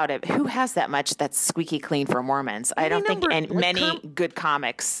 I doubt it. Who has that much that's squeaky clean for Mormons? I don't think many good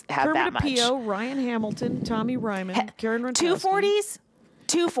comics have Kermit that much. Apio, Ryan Hamilton, Tommy Ryman, Karen Rentowski.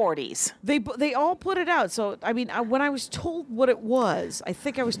 240s. They all put it out. So I mean, when I was told what it was, I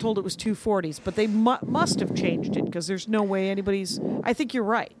think I was told it was 240s, but they must have changed it because there's no way anybody's. I think you're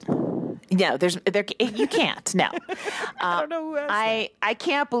right. No, you can't. No, I don't know who has that. I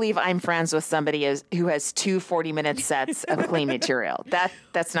can't believe I'm friends with somebody who has 2 40-minute sets of clean material.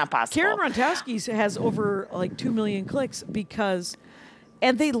 That's not possible. Karen Rentowski has over like 2 million clicks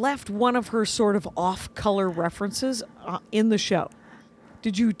and they left one of her sort of off-color references in the show.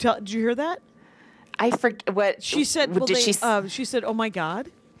 Did you hear that? I forget what she said. Well, she said, "Oh my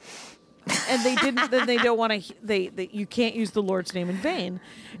God." And they didn't. Then they don't want to. They you can't use the Lord's name in vain.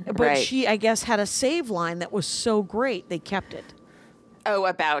 But right. She, I guess, had a save line that was so great they kept it. Oh,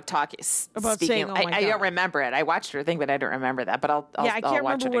 about talking, about speaking. Saying, "Oh my God." I don't remember it. I watched her thing, but I don't remember that. But I'll I can't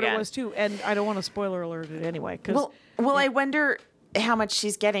watch remember it what again. it was too, and I don't want to spoiler alert it anyway. I wonder how much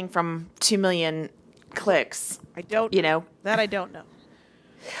she's getting from 2 million clicks. I don't. That I don't know.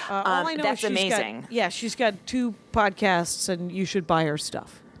 All I know that's is amazing. She's got 2 podcasts, and you should buy her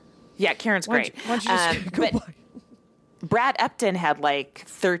stuff. Yeah, Karen's great. Why don't you just go buy? Brad Upton had like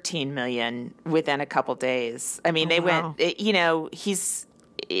 13 million within a couple days. I mean, went. He's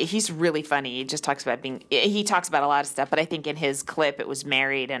really funny. He just talks about he talks about a lot of stuff. But I think in his clip, it was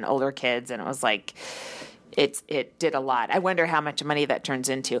married and older kids, and it was like, it did a lot. I wonder how much money that turns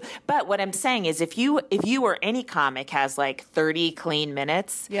into. But what I'm saying is, if you or any comic has like 30 clean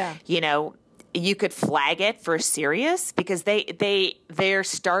minutes, you could flag it for serious, because they're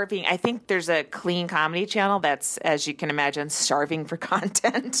starving. I think there's a clean comedy channel that's, as you can imagine, starving for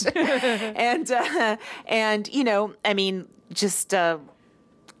content. and just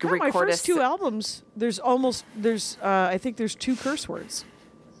record my first two albums, I think there's 2 curse words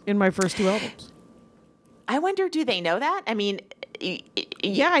in my first 2 albums. I wonder, do they know that? I mean,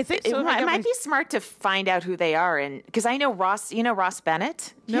 yeah, I think so. It might be smart to find out who they are, and because I know Ross. You know Ross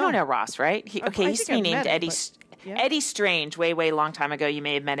Bennett? No. You don't know Ross, right? He used to be named Eddie. Yeah. Eddie Strange, way long time ago. You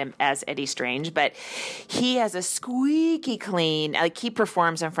may have met him as Eddie Strange, but he has a squeaky clean. Like, he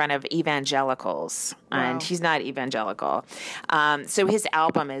performs in front of evangelicals, and he's not evangelical. So his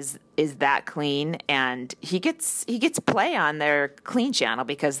album is that clean, and he gets play on their clean channel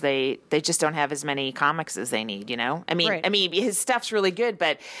because they just don't have as many comics as they need. I mean, his stuff's really good,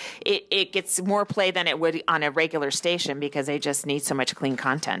 but it gets more play than it would on a regular station because they just need so much clean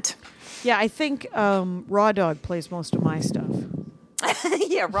content. Yeah, I think Raw Dog plays most of my stuff.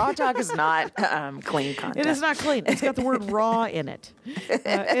 Yeah, Raw Dog is not clean content. It is not clean. It's got the word raw in it.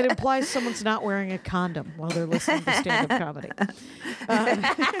 It implies someone's not wearing a condom while they're listening to stand-up comedy.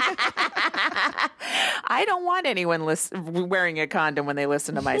 I don't want anyone wearing a condom when they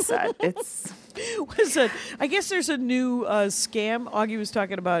listen to my set. I guess there's a new scam. Augie was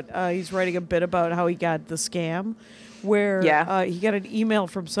talking about, he's writing a bit about how he got the scam, where he got an email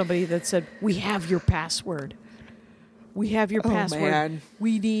from somebody that said, "We have your password. We have your password. Man.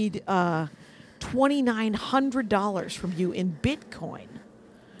 We need $2,900 from you in Bitcoin."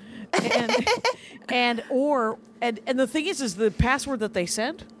 And the thing is the password that they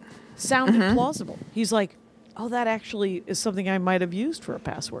sent sounded plausible. He's like, "Oh, that actually is something I might have used for a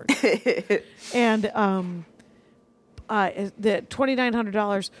password." And the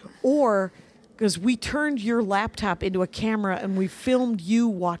 $2,900, or because we turned your laptop into a camera and we filmed you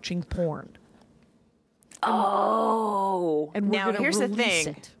watching porn. Oh, and now here's the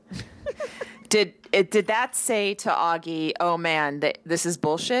thing. Did that say to Augie, "Oh man, this is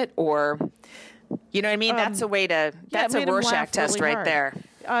bullshit"? Or, you know what I mean? That's a way to. That's a Rorschach test really right there.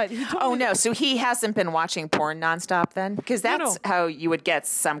 No! So he hasn't been watching porn nonstop then, because that's how you would get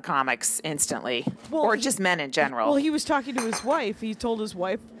some comics instantly, or just men in general. Well, he was talking to his wife. He told his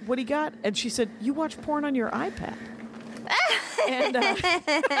wife what he got, and she said, "You watch porn on your iPad." And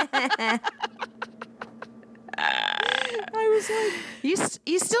I was like,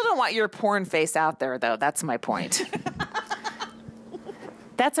 you still don't want your porn face out there, though. That's my point.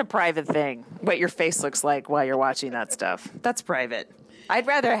 That's a private thing. What your face looks like while you're watching that stuff. That's private. I'd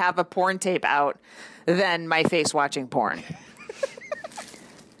rather have a porn tape out than my face watching porn.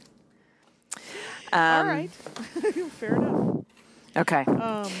 All right. Fair enough. Okay.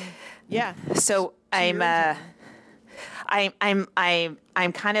 Yeah. So I'm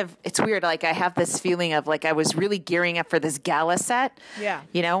kind of, it's weird. Like, I have this feeling of like I was really gearing up for this gala set. Yeah.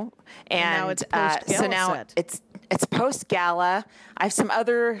 And now it's post-gala so now set. It's post-gala. I have some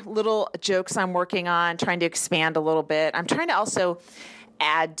other little jokes I'm working on, trying to expand a little bit. I'm trying to also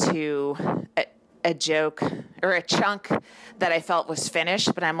add to a joke or a chunk that I felt was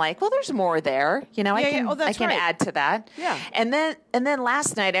finished, but I'm like, well, there's more there. I can add to that. Yeah. And then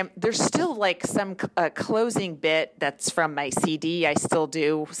last night, there's still like some closing bit that's from my CD. I still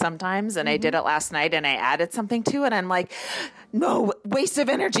do sometimes, and I did it last night, and I added something to it. I'm like, no, waste of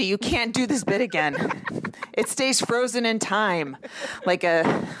energy. You can't do this bit again. It stays frozen in time, like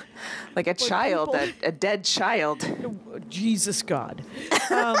a child, a dead child. Jesus God.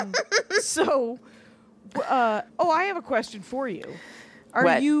 I have a question for you.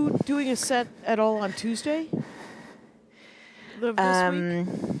 Are you doing a set at all on Tuesday of this week?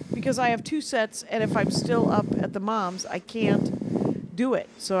 Because I have 2 sets, and if I'm still up at the Mom's, I can't do it.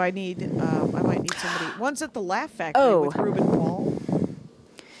 So I might need somebody. One's at the Laugh Factory with Ruben Paul.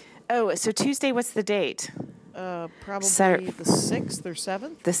 Oh, so Tuesday, what's the date? Probably the 6th or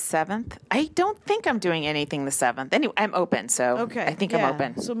 7th. The 7th? I don't think I'm doing anything the 7th. Anyway, I'm open, so I think I'm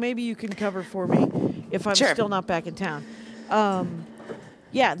open. So maybe you can cover for me if I'm still not back in town.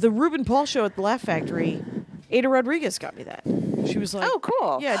 The Ruben Paul show at the Laugh Factory, Ada Rodriguez got me that. She was like, "Oh,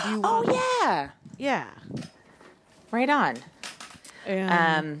 cool. Yeah, do you want yeah. Right on."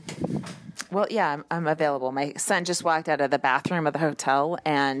 And well, yeah, I'm available. My son just walked out of the bathroom of the hotel,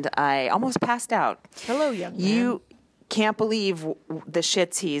 and I almost passed out. Hello, young man. You can't believe the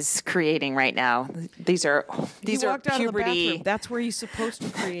shits he's creating right now. These are puberty. That's where he's supposed to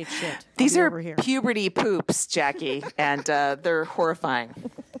create shit. These are puberty poops, Jackie, and they're horrifying.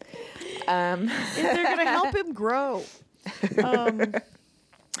 And they're going to help him grow.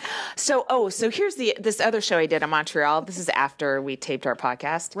 So here's this other show I did in Montreal. This is after we taped our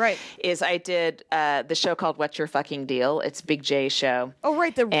podcast. Right. Is I did the show called What's Your Fucking Deal? It's Big J's show. Oh,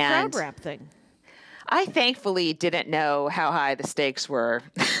 right. The crowd rap thing. I thankfully didn't know how high the stakes were,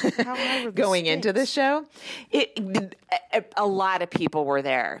 going into the show. A lot of people were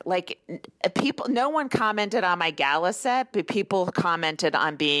there. No one commented on my gala set, but people commented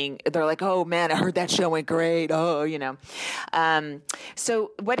on they're like, oh man, I heard that show went great. Oh,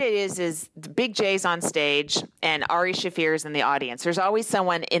 So what it is Big J's on stage and Ari Shaffir is in the audience. There's always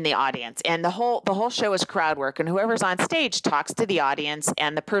someone in the audience, and the whole show is crowd work, and whoever's on stage talks to the audience,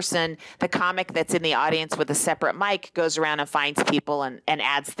 and the comic that's in the audience with a separate mic goes around and finds people and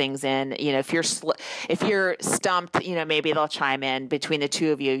adds things in. If you're stumped, maybe they'll chime in. Between the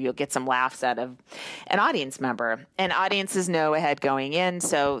two of you, you'll get some laughs out of an audience member. And audiences know ahead going in,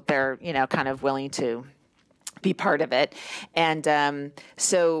 so they're kind of willing to be part of it. And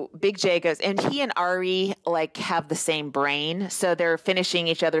so Big J goes, and he and Ari have the same brain, so they're finishing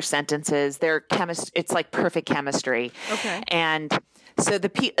each other's sentences. It's like perfect chemistry. Okay. And so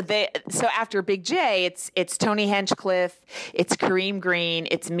so after Big J, it's Tony Hinchcliffe, it's Kareem Green,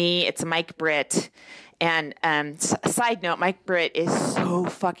 it's me, it's Mike Britt. And side note, Mike Britt is so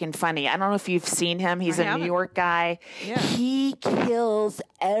fucking funny. I don't know if you've seen him. He's a New York guy. Yeah. He kills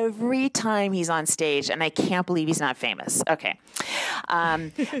every time he's on stage, and I can't believe he's not famous. Okay.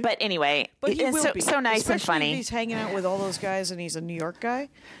 But anyway, but he will be. So nice. Especially and funny. If he's hanging out with all those guys and he's a New York guy.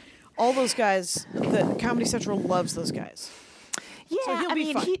 All those guys, Comedy Central loves those guys. Yeah, so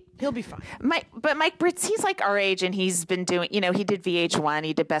he'll be fine. But Mike Britt, he's like our age, and he's been doing, he did VH1,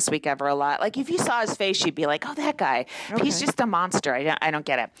 he did Best Week Ever a lot. If you saw his face, you'd be like, oh, that guy. Okay. He's just a monster. I don't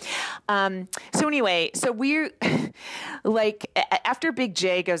get it. So anyway, we're after Big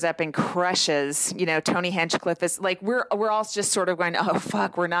J goes up and crushes, Tony Hinchcliffe is we're all just sort of going, oh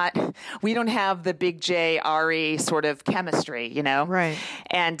fuck, we don't have the Big J Ari sort of chemistry, Right.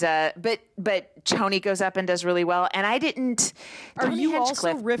 And but Tony goes up and does really well, and I didn't. Are you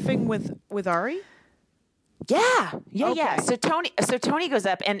also riffing with Ari? Yeah. Okay. So Tony goes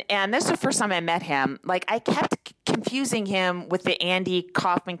up, and this is the first time I met him. I kept confusing him with the Andy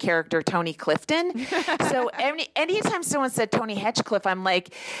Kaufman character Tony Clifton. So anytime someone said Tony Hinchcliffe, I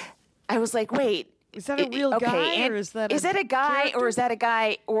was like, wait. Is that a real guy, or is that a guy, character? or is that a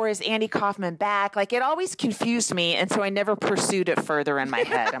guy, or is Andy Kaufman back? It always confused me, and so I never pursued it further in my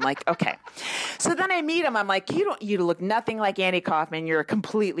head. I'm like, okay. So then I meet him. I'm like, you look nothing like Andy Kaufman. You're a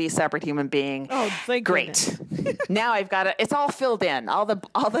completely separate human being. Oh, thank Great. Now I've got it. It's all filled in. All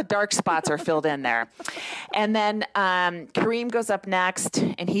the dark spots are filled in there. And then Kareem goes up next,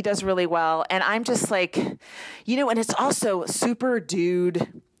 and he does really well. And I'm just like, and it's also super dude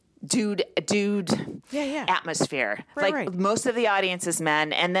atmosphere. Right. Most of the audience is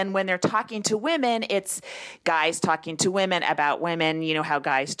men, and then when they're talking to women, it's guys talking to women about women, how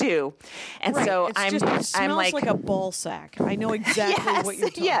guys do. And so it smells like a ball sack. I know exactly what you're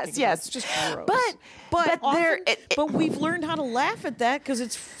talking about. It's just gross. But we've learned how to laugh at that because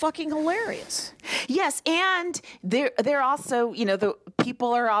it's fucking hilarious. Yes, and they're also, the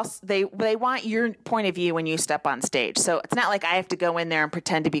people are also they want your point of view when you step on stage. So it's not like I have to go in there and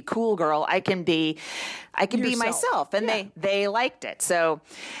pretend to be cool girl. I can be myself, and they liked it. So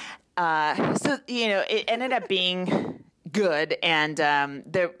it ended up being good. And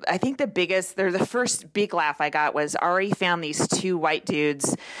I think the first big laugh I got was Ari found these two white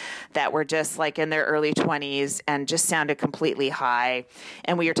dudes that were just in their early 20s and just sounded completely high.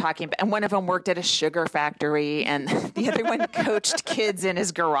 And we were talking, and one of them worked at a sugar factory, and the other one coached kids in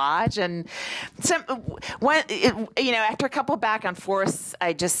his garage. And after a couple back and forths,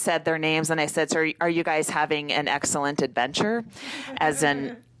 I just said their names, and I said, "So are you guys having an excellent adventure?" As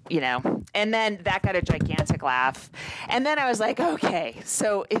in. And then that got a gigantic laugh. And then I was like, okay,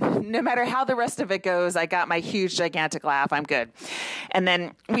 so no matter how the rest of it goes, I got my huge, gigantic laugh. I'm good. And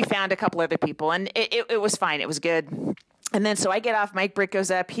then we found a couple other people, and it was fine. It was good. And then so I get off, Mike Britt goes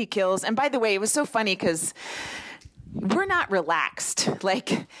up, he kills. And by the way, it was so funny because we're not relaxed.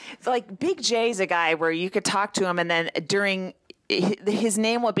 Like Big J's a guy where you could talk to him, and then during his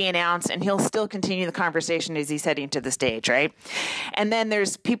name will be announced, and he'll still continue the conversation as he's heading to the stage, right? And then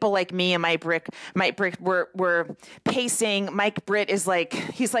there's people like me and Mike Britt. We're pacing. Mike Britt is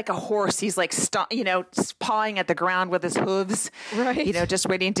he's like a horse. He's pawing at the ground with his hooves, right? Just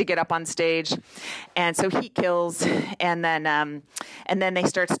waiting to get up on stage. And so he kills, and then they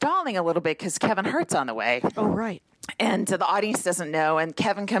start stalling a little bit because Kevin Hart's on the way. Oh, right. And the audience doesn't know. And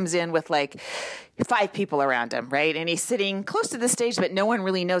Kevin comes in with like 5 people around him, right? And he's sitting close to the stage, but no one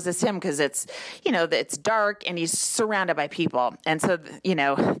really knows it's him because it's, it's dark and he's surrounded by people. And so,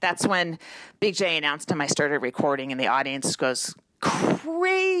 that's when Big J announced him I started recording and the audience goes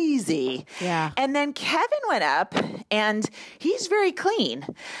crazy. Yeah. And then Kevin went up and he's very clean.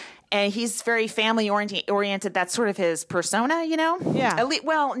 And he's very family oriented. That's sort of his persona, Yeah.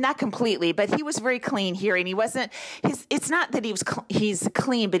 Well, not completely, but he was very clean here, and he wasn't. It's not that he's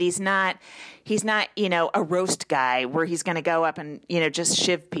clean, but he's not. A roast guy where he's going to go up and just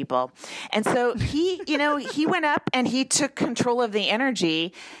shiv people. And so he went up and he took control of the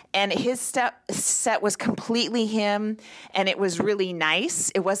energy, and his set was completely him, and it was really nice.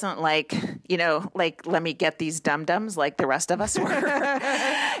 It wasn't like let me get these dum-dums like the rest of us were.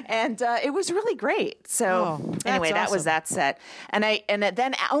 And it was really great. So anyway, that was that set. And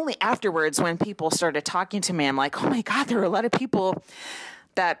then only afterwards when people started talking to me, I'm like, oh my God, there are a lot of people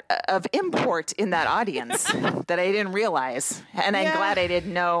that of import in that audience that I didn't realize. And I'm glad I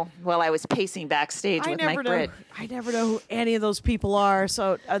didn't know while I was pacing backstage with Mike Britt. I never know who any of those people are.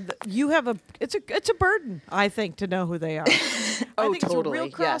 So you have it's a burden, I think, to know who they are. I think totally. It's a real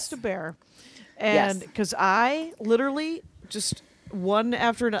cross to bear. And because I literally just one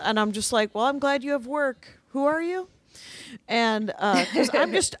after another, and I'm just like, well, I'm glad you have work. Who are you? And because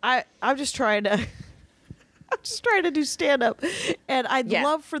I'm just trying to. I'm just trying to do stand-up, and I'd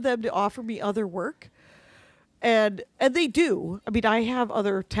love for them to offer me other work, and they do. I mean, I have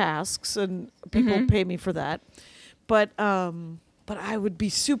other tasks, and people pay me for that. But I would be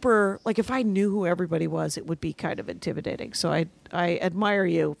super if I knew who everybody was, it would be kind of intimidating. So I admire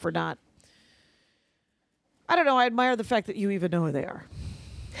you for not. I don't know. I admire the fact that you even know who they are.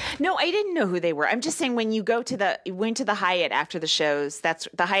 No, I didn't know who they were. I'm just saying when you went to the Hyatt after the shows, that's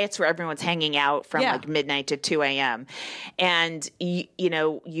the Hyatts where everyone's hanging out from like midnight to 2 a.m. And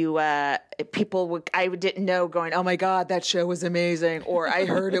people I didn't know going, oh my God, that show was amazing. Or I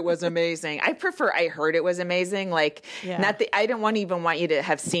heard it was amazing. I prefer I heard it was amazing. Not I don't even want you to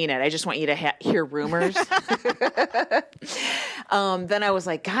have seen it. I just want you to hear rumors. Then I was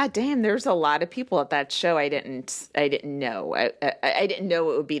like, God damn, there's a lot of people at that show. I didn't know. I didn't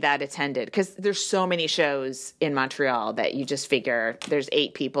know it would be that attended because there's so many shows in Montreal that you just figure there's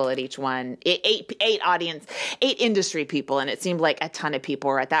 8 people at each one, eight audience, 8 industry people. And it seemed like a ton of people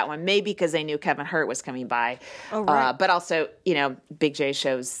were at that one, maybe because they knew Kevin Hurt was coming by. Oh, right. But also, Big J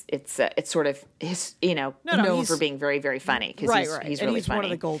shows, it's sort of his, known for being very, very funny because he's really he's funny. One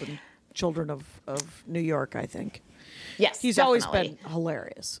of the golden children of New York, I think. Yes, he's definitely. always been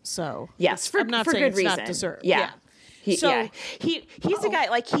hilarious. So yes, I'm not for saying good it's reason. not deserved. Yeah. He's a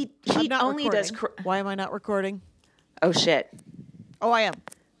guy he only recording. does. Why am I not recording? Oh shit! Oh, I am.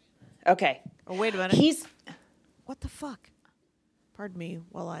 Okay. Oh, wait a minute. What the fuck? Pardon me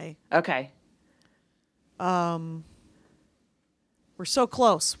while I. Okay. We're so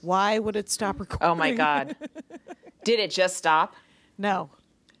close. Why would it stop recording? Oh my God! Did it just stop? No.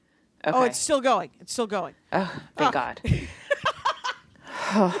 Okay. Oh, it's still going. It's still going. Oh, thank God.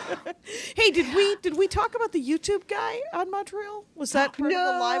 Hey, did we talk about the YouTube guy on Montreal? Was that part of the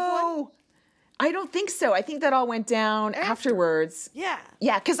live one? I don't think so. I think that all went down afterwards. Yeah.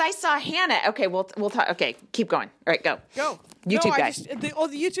 Yeah, because I saw Hannah. Okay, we'll talk. Okay, keep going. All right, go. YouTube guy. The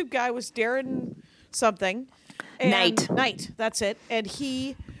YouTube guy was Darren something. Knight. That's it. And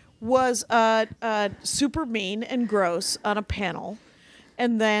he was super mean and gross on a panel.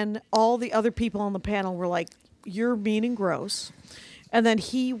 And then all the other people on the panel were like, you're mean and gross. And then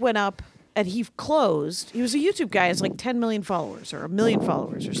he went up and he closed. He was a YouTube guy. He has like 10 million followers or 1 million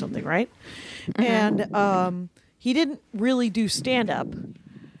followers or something, right? Mm-hmm. And he didn't really do stand-up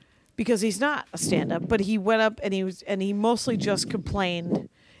because he's not a stand-up. But he went up and he mostly just complained.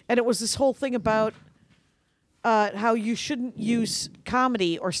 And it was this whole thing about how you shouldn't use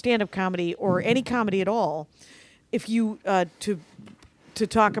comedy or stand-up comedy or any comedy at all if you to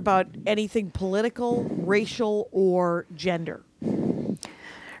talk about anything political, racial, or gender.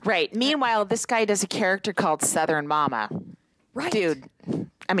 Right. Meanwhile, this guy does a character called Southern Mama. Right. Dude,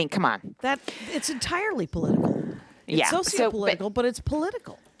 I mean, come on. It's entirely political. It's socio-political, but it's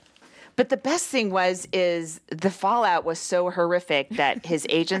political. But the best thing is the fallout was so horrific that his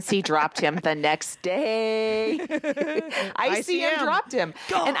agency dropped him the next day. ICM dropped him.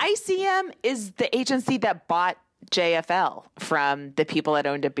 God. And ICM is the agency that bought JFL from the people that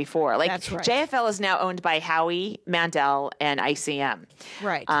owned it before. That's right. JFL is now owned by Howie Mandel and ICM.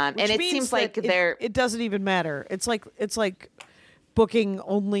 Right. And it seems like it doesn't even matter. It's like booking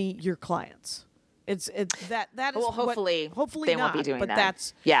only your clients. It's that is well, hopefully they not, won't be doing but that.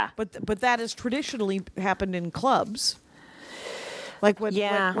 That's but that has traditionally happened in clubs. Like when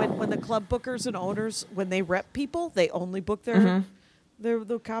the club bookers and owners, when they rep people, they only book their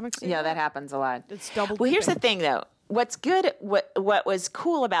the comics. Yeah, that happens a lot. It's double. Well, here's the thing, though. What's good, what was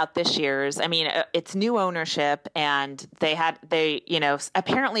cool about this year's, I mean, it's new ownership, and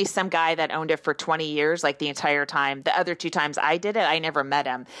apparently some guy that owned it for 20 years, like the entire time. The other 2 times I did it, I never met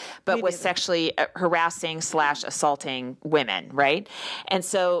him, but was sexually harassing / assaulting women, right? And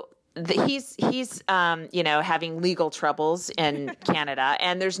so he's having legal troubles in Canada,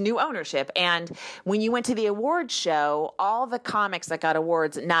 and there's new ownership. And when you went to the awards show, all the comics that got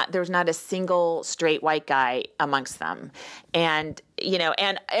awards, there's not a single straight white guy amongst them. And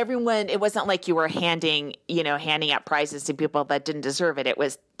and everyone, it wasn't like you were handing out prizes to people that didn't deserve it. It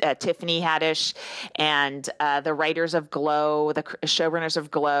was Tiffany Haddish and the writers of Glow, the showrunners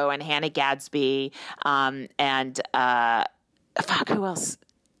of Glow, and Hannah Gadsby, and who else?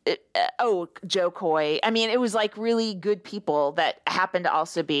 Joe Coy. I mean, it was like really good people that happened to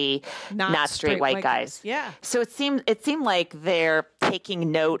also be not straight white guys. Yeah. So it seemed like they're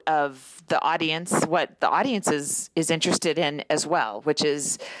taking note of the audience, what the audience is interested in as well, which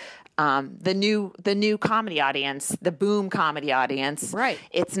is the new comedy audience, the boom comedy audience. Right.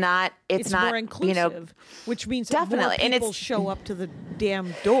 It's not more inclusive, which means definitely, that more people show up to the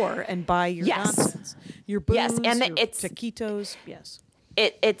damn door and buy your nonsense, your booze, and your taquitos. Yes.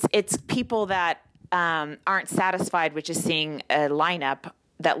 It's people that aren't satisfied with just seeing a lineup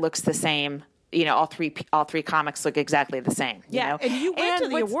that looks the same. All three comics look exactly the same. Yeah, and you went to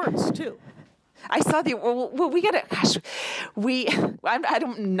the awards too. I saw we got to.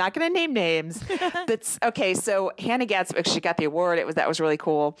 I'm not going to name names. That's okay. So Hannah Gadsby, she got the award. That was really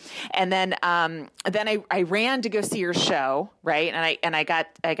cool. And then I ran to go see her show, right? And I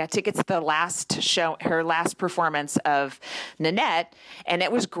got tickets to the last show, her last performance of Nanette, and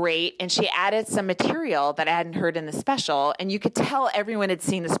it was great. And she added some material that I hadn't heard in the special, and you could tell everyone had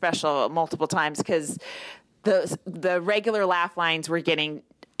seen the special multiple times because the regular laugh lines were getting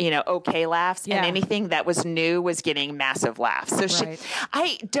okay laughs, and anything that was new was getting massive laughs. So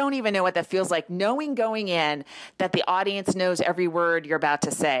I don't even know what that feels like, knowing going in that the audience knows every word you're about to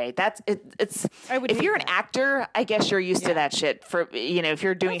say. That's it's. If you're an actor, I guess you're used to that shit. For if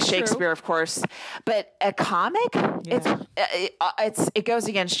you're doing Shakespeare, of course, but a comic, it goes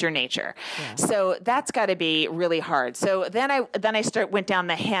against your nature. Yeah. So that's got to be really hard. So then I went down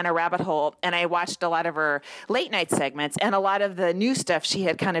the Hannah rabbit hole, and I watched a lot of her late night segments and a lot of the new stuff she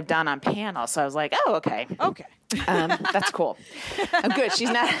had kind of done on panel. So I was like, oh, okay. That's cool. I'm good.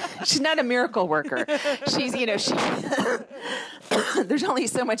 She's not a miracle worker. She's, there's only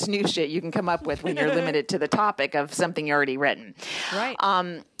so much new shit you can come up with when you're limited to the topic of something you already written. Right.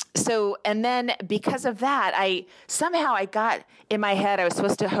 So, and then because of that, I got in my head, I was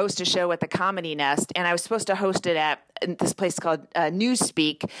supposed to host a show at the Comedy Nest, and I was supposed to host it at this place called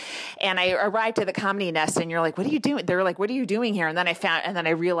Newspeak. And I arrived at the Comedy Nest, and you're like, what are you doing? They're like, what are you doing here? And then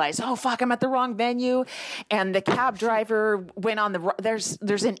I realized, oh fuck, I'm at the wrong venue. And the cab driver went on there's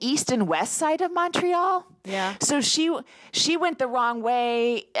an east and west side of Montreal. Yeah. So she went the wrong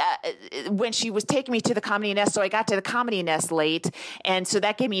way when she was taking me to the Comedy Nest. So I got to the Comedy Nest late, and so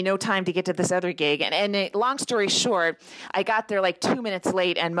that gave me no time to get to this other gig. And long story short, I got there like 2 minutes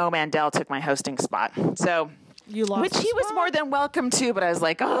late, and Mo Mandel took my hosting spot. So. You lost which he was more than welcome to, but I was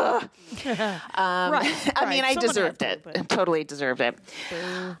like, oh. Right. I mean, I deserved it. Totally deserved it.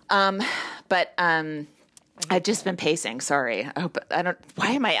 But I've just been pacing. Sorry.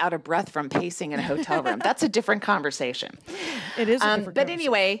 Why am I out of breath from pacing in a hotel room? That's a different conversation. It is a different But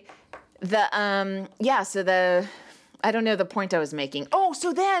anyway, I don't know the point I was making. Oh,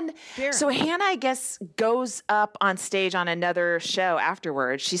 so Hannah, I guess, goes up on stage on another show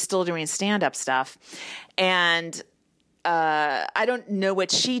afterwards. She's still doing stand-up stuff. And I don't know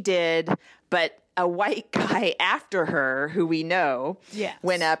what she did, but a white guy after her, who we know,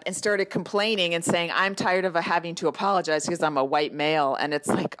 went up and started complaining and saying, I'm tired of having to apologize because I'm a white male. And it's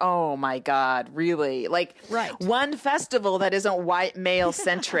like, oh my God, really? Like one festival that isn't white male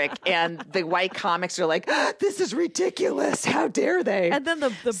centric and the white comics are like, this is ridiculous. How dare they? And then the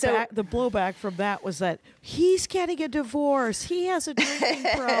blowback from that was that he's getting a divorce. He has a drinking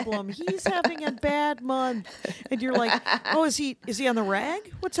problem. He's having a bad month. And you're like, oh, is he on the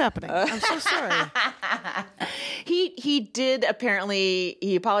rag? What's happening? I'm so sorry. He did apparently.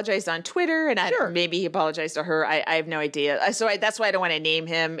 He apologized on Twitter, and maybe he apologized to her. I have no idea. So that's why I don't want to name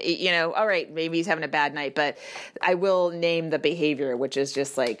him. All right, maybe he's having a bad night, but I will name the behavior, which is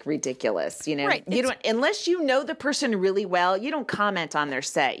just like ridiculous. Right. You don't, unless you know the person really well, you don't comment on their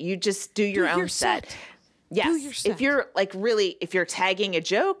set. You just do your own set. Yes. If you're if you're tagging a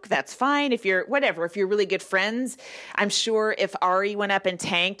joke, that's fine. If you're really good friends, I'm sure if Ari went up and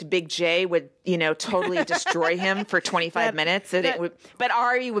tanked, Big J would, totally destroy him for 25 minutes. But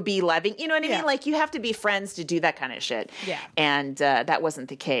Ari would be loving, you know what I mean? Like, you have to be friends to do that kind of shit. Yeah. And that wasn't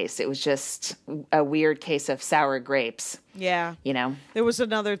the case. It was just a weird case of sour grapes. Yeah. There was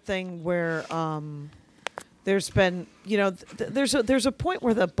another thing where there's been, there's a point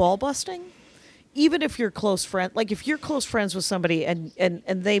where the ball busting, even if you're close friend, like if you're close friends with somebody and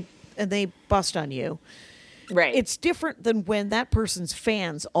they bust on you, right? It's different than when that person's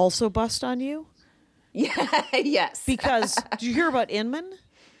fans also bust on you. Yeah, yes. Because did you hear about Inman?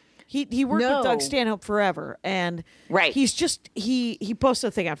 He worked with Doug Stanhope forever, and he's just he posted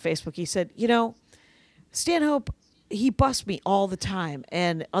a thing on Facebook. He said, Stanhope, he busts me all the time,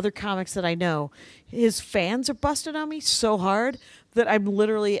 and other comics that I know, his fans are busting on me so hard that I'm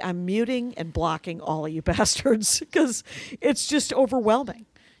muting and blocking all of you bastards because it's just overwhelming.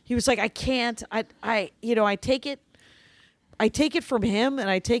 He was like, I can't. I take it from him and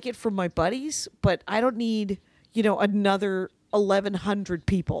I take it from my buddies, but I don't need another 1,100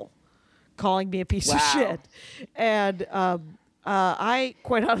 people calling me a piece of shit. And I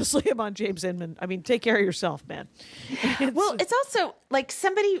quite honestly am on James Inman. I mean, take care of yourself, man. It's also like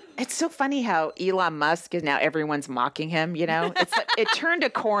it's so funny how Elon Musk is now everyone's mocking him, It's it turned a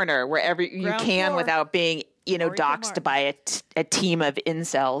corner wherever you can without being, doxed by a team of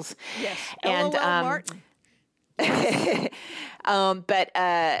incels. Yes. And Martin. But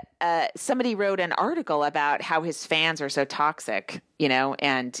somebody wrote an article about how his fans are so toxic,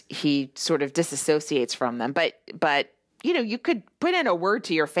 and he sort of disassociates from them. But you could put in a word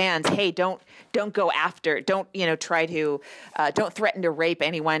to your fans. Hey, don't go after, don't threaten to rape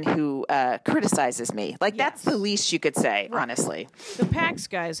anyone who criticizes me. Like, that's the least you could say, honestly. The PAX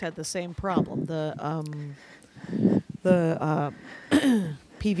guys had the same problem. The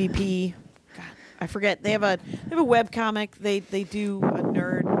PvP, God, I forget. They have a webcomic. They do a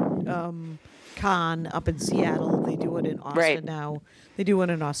nerd con up in Seattle. They do it in Austin now. They do it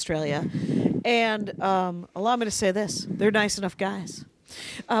in Australia. And allow me to say this: they're nice enough guys,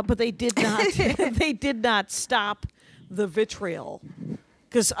 but they did not. They did not stop the vitriol,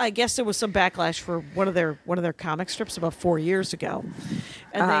 because I guess there was some backlash for one of their comic strips about 4 years ago,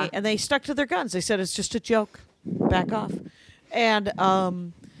 and they stuck to their guns. They said it's just a joke, back off, and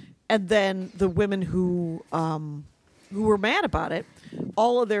then the women who were mad about it,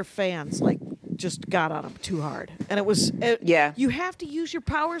 all of their fans just got on them too hard, and it was you have to use your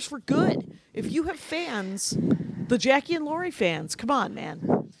powers for good. If you have fans, the Jackie and Laurie fans, come on,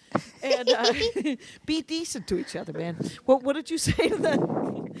 man, and be decent to each other, man. What did you say to them?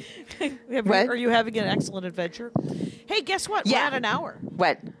 Are you having an excellent adventure? Hey, guess what? We're at an hour.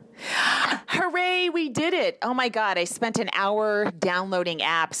 What? Hooray, we did it. Oh my God, I spent an hour downloading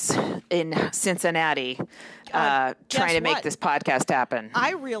apps in Cincinnati trying to make this podcast happen.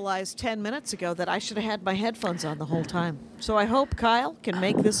 I realized 10 minutes ago that I should have had my headphones on the whole time. So I hope Kyle can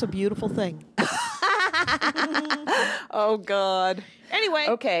make this a beautiful thing. Oh God. Anyway,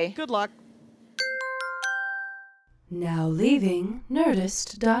 okay. Good luck. Now leaving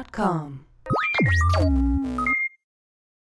Nerdist.com.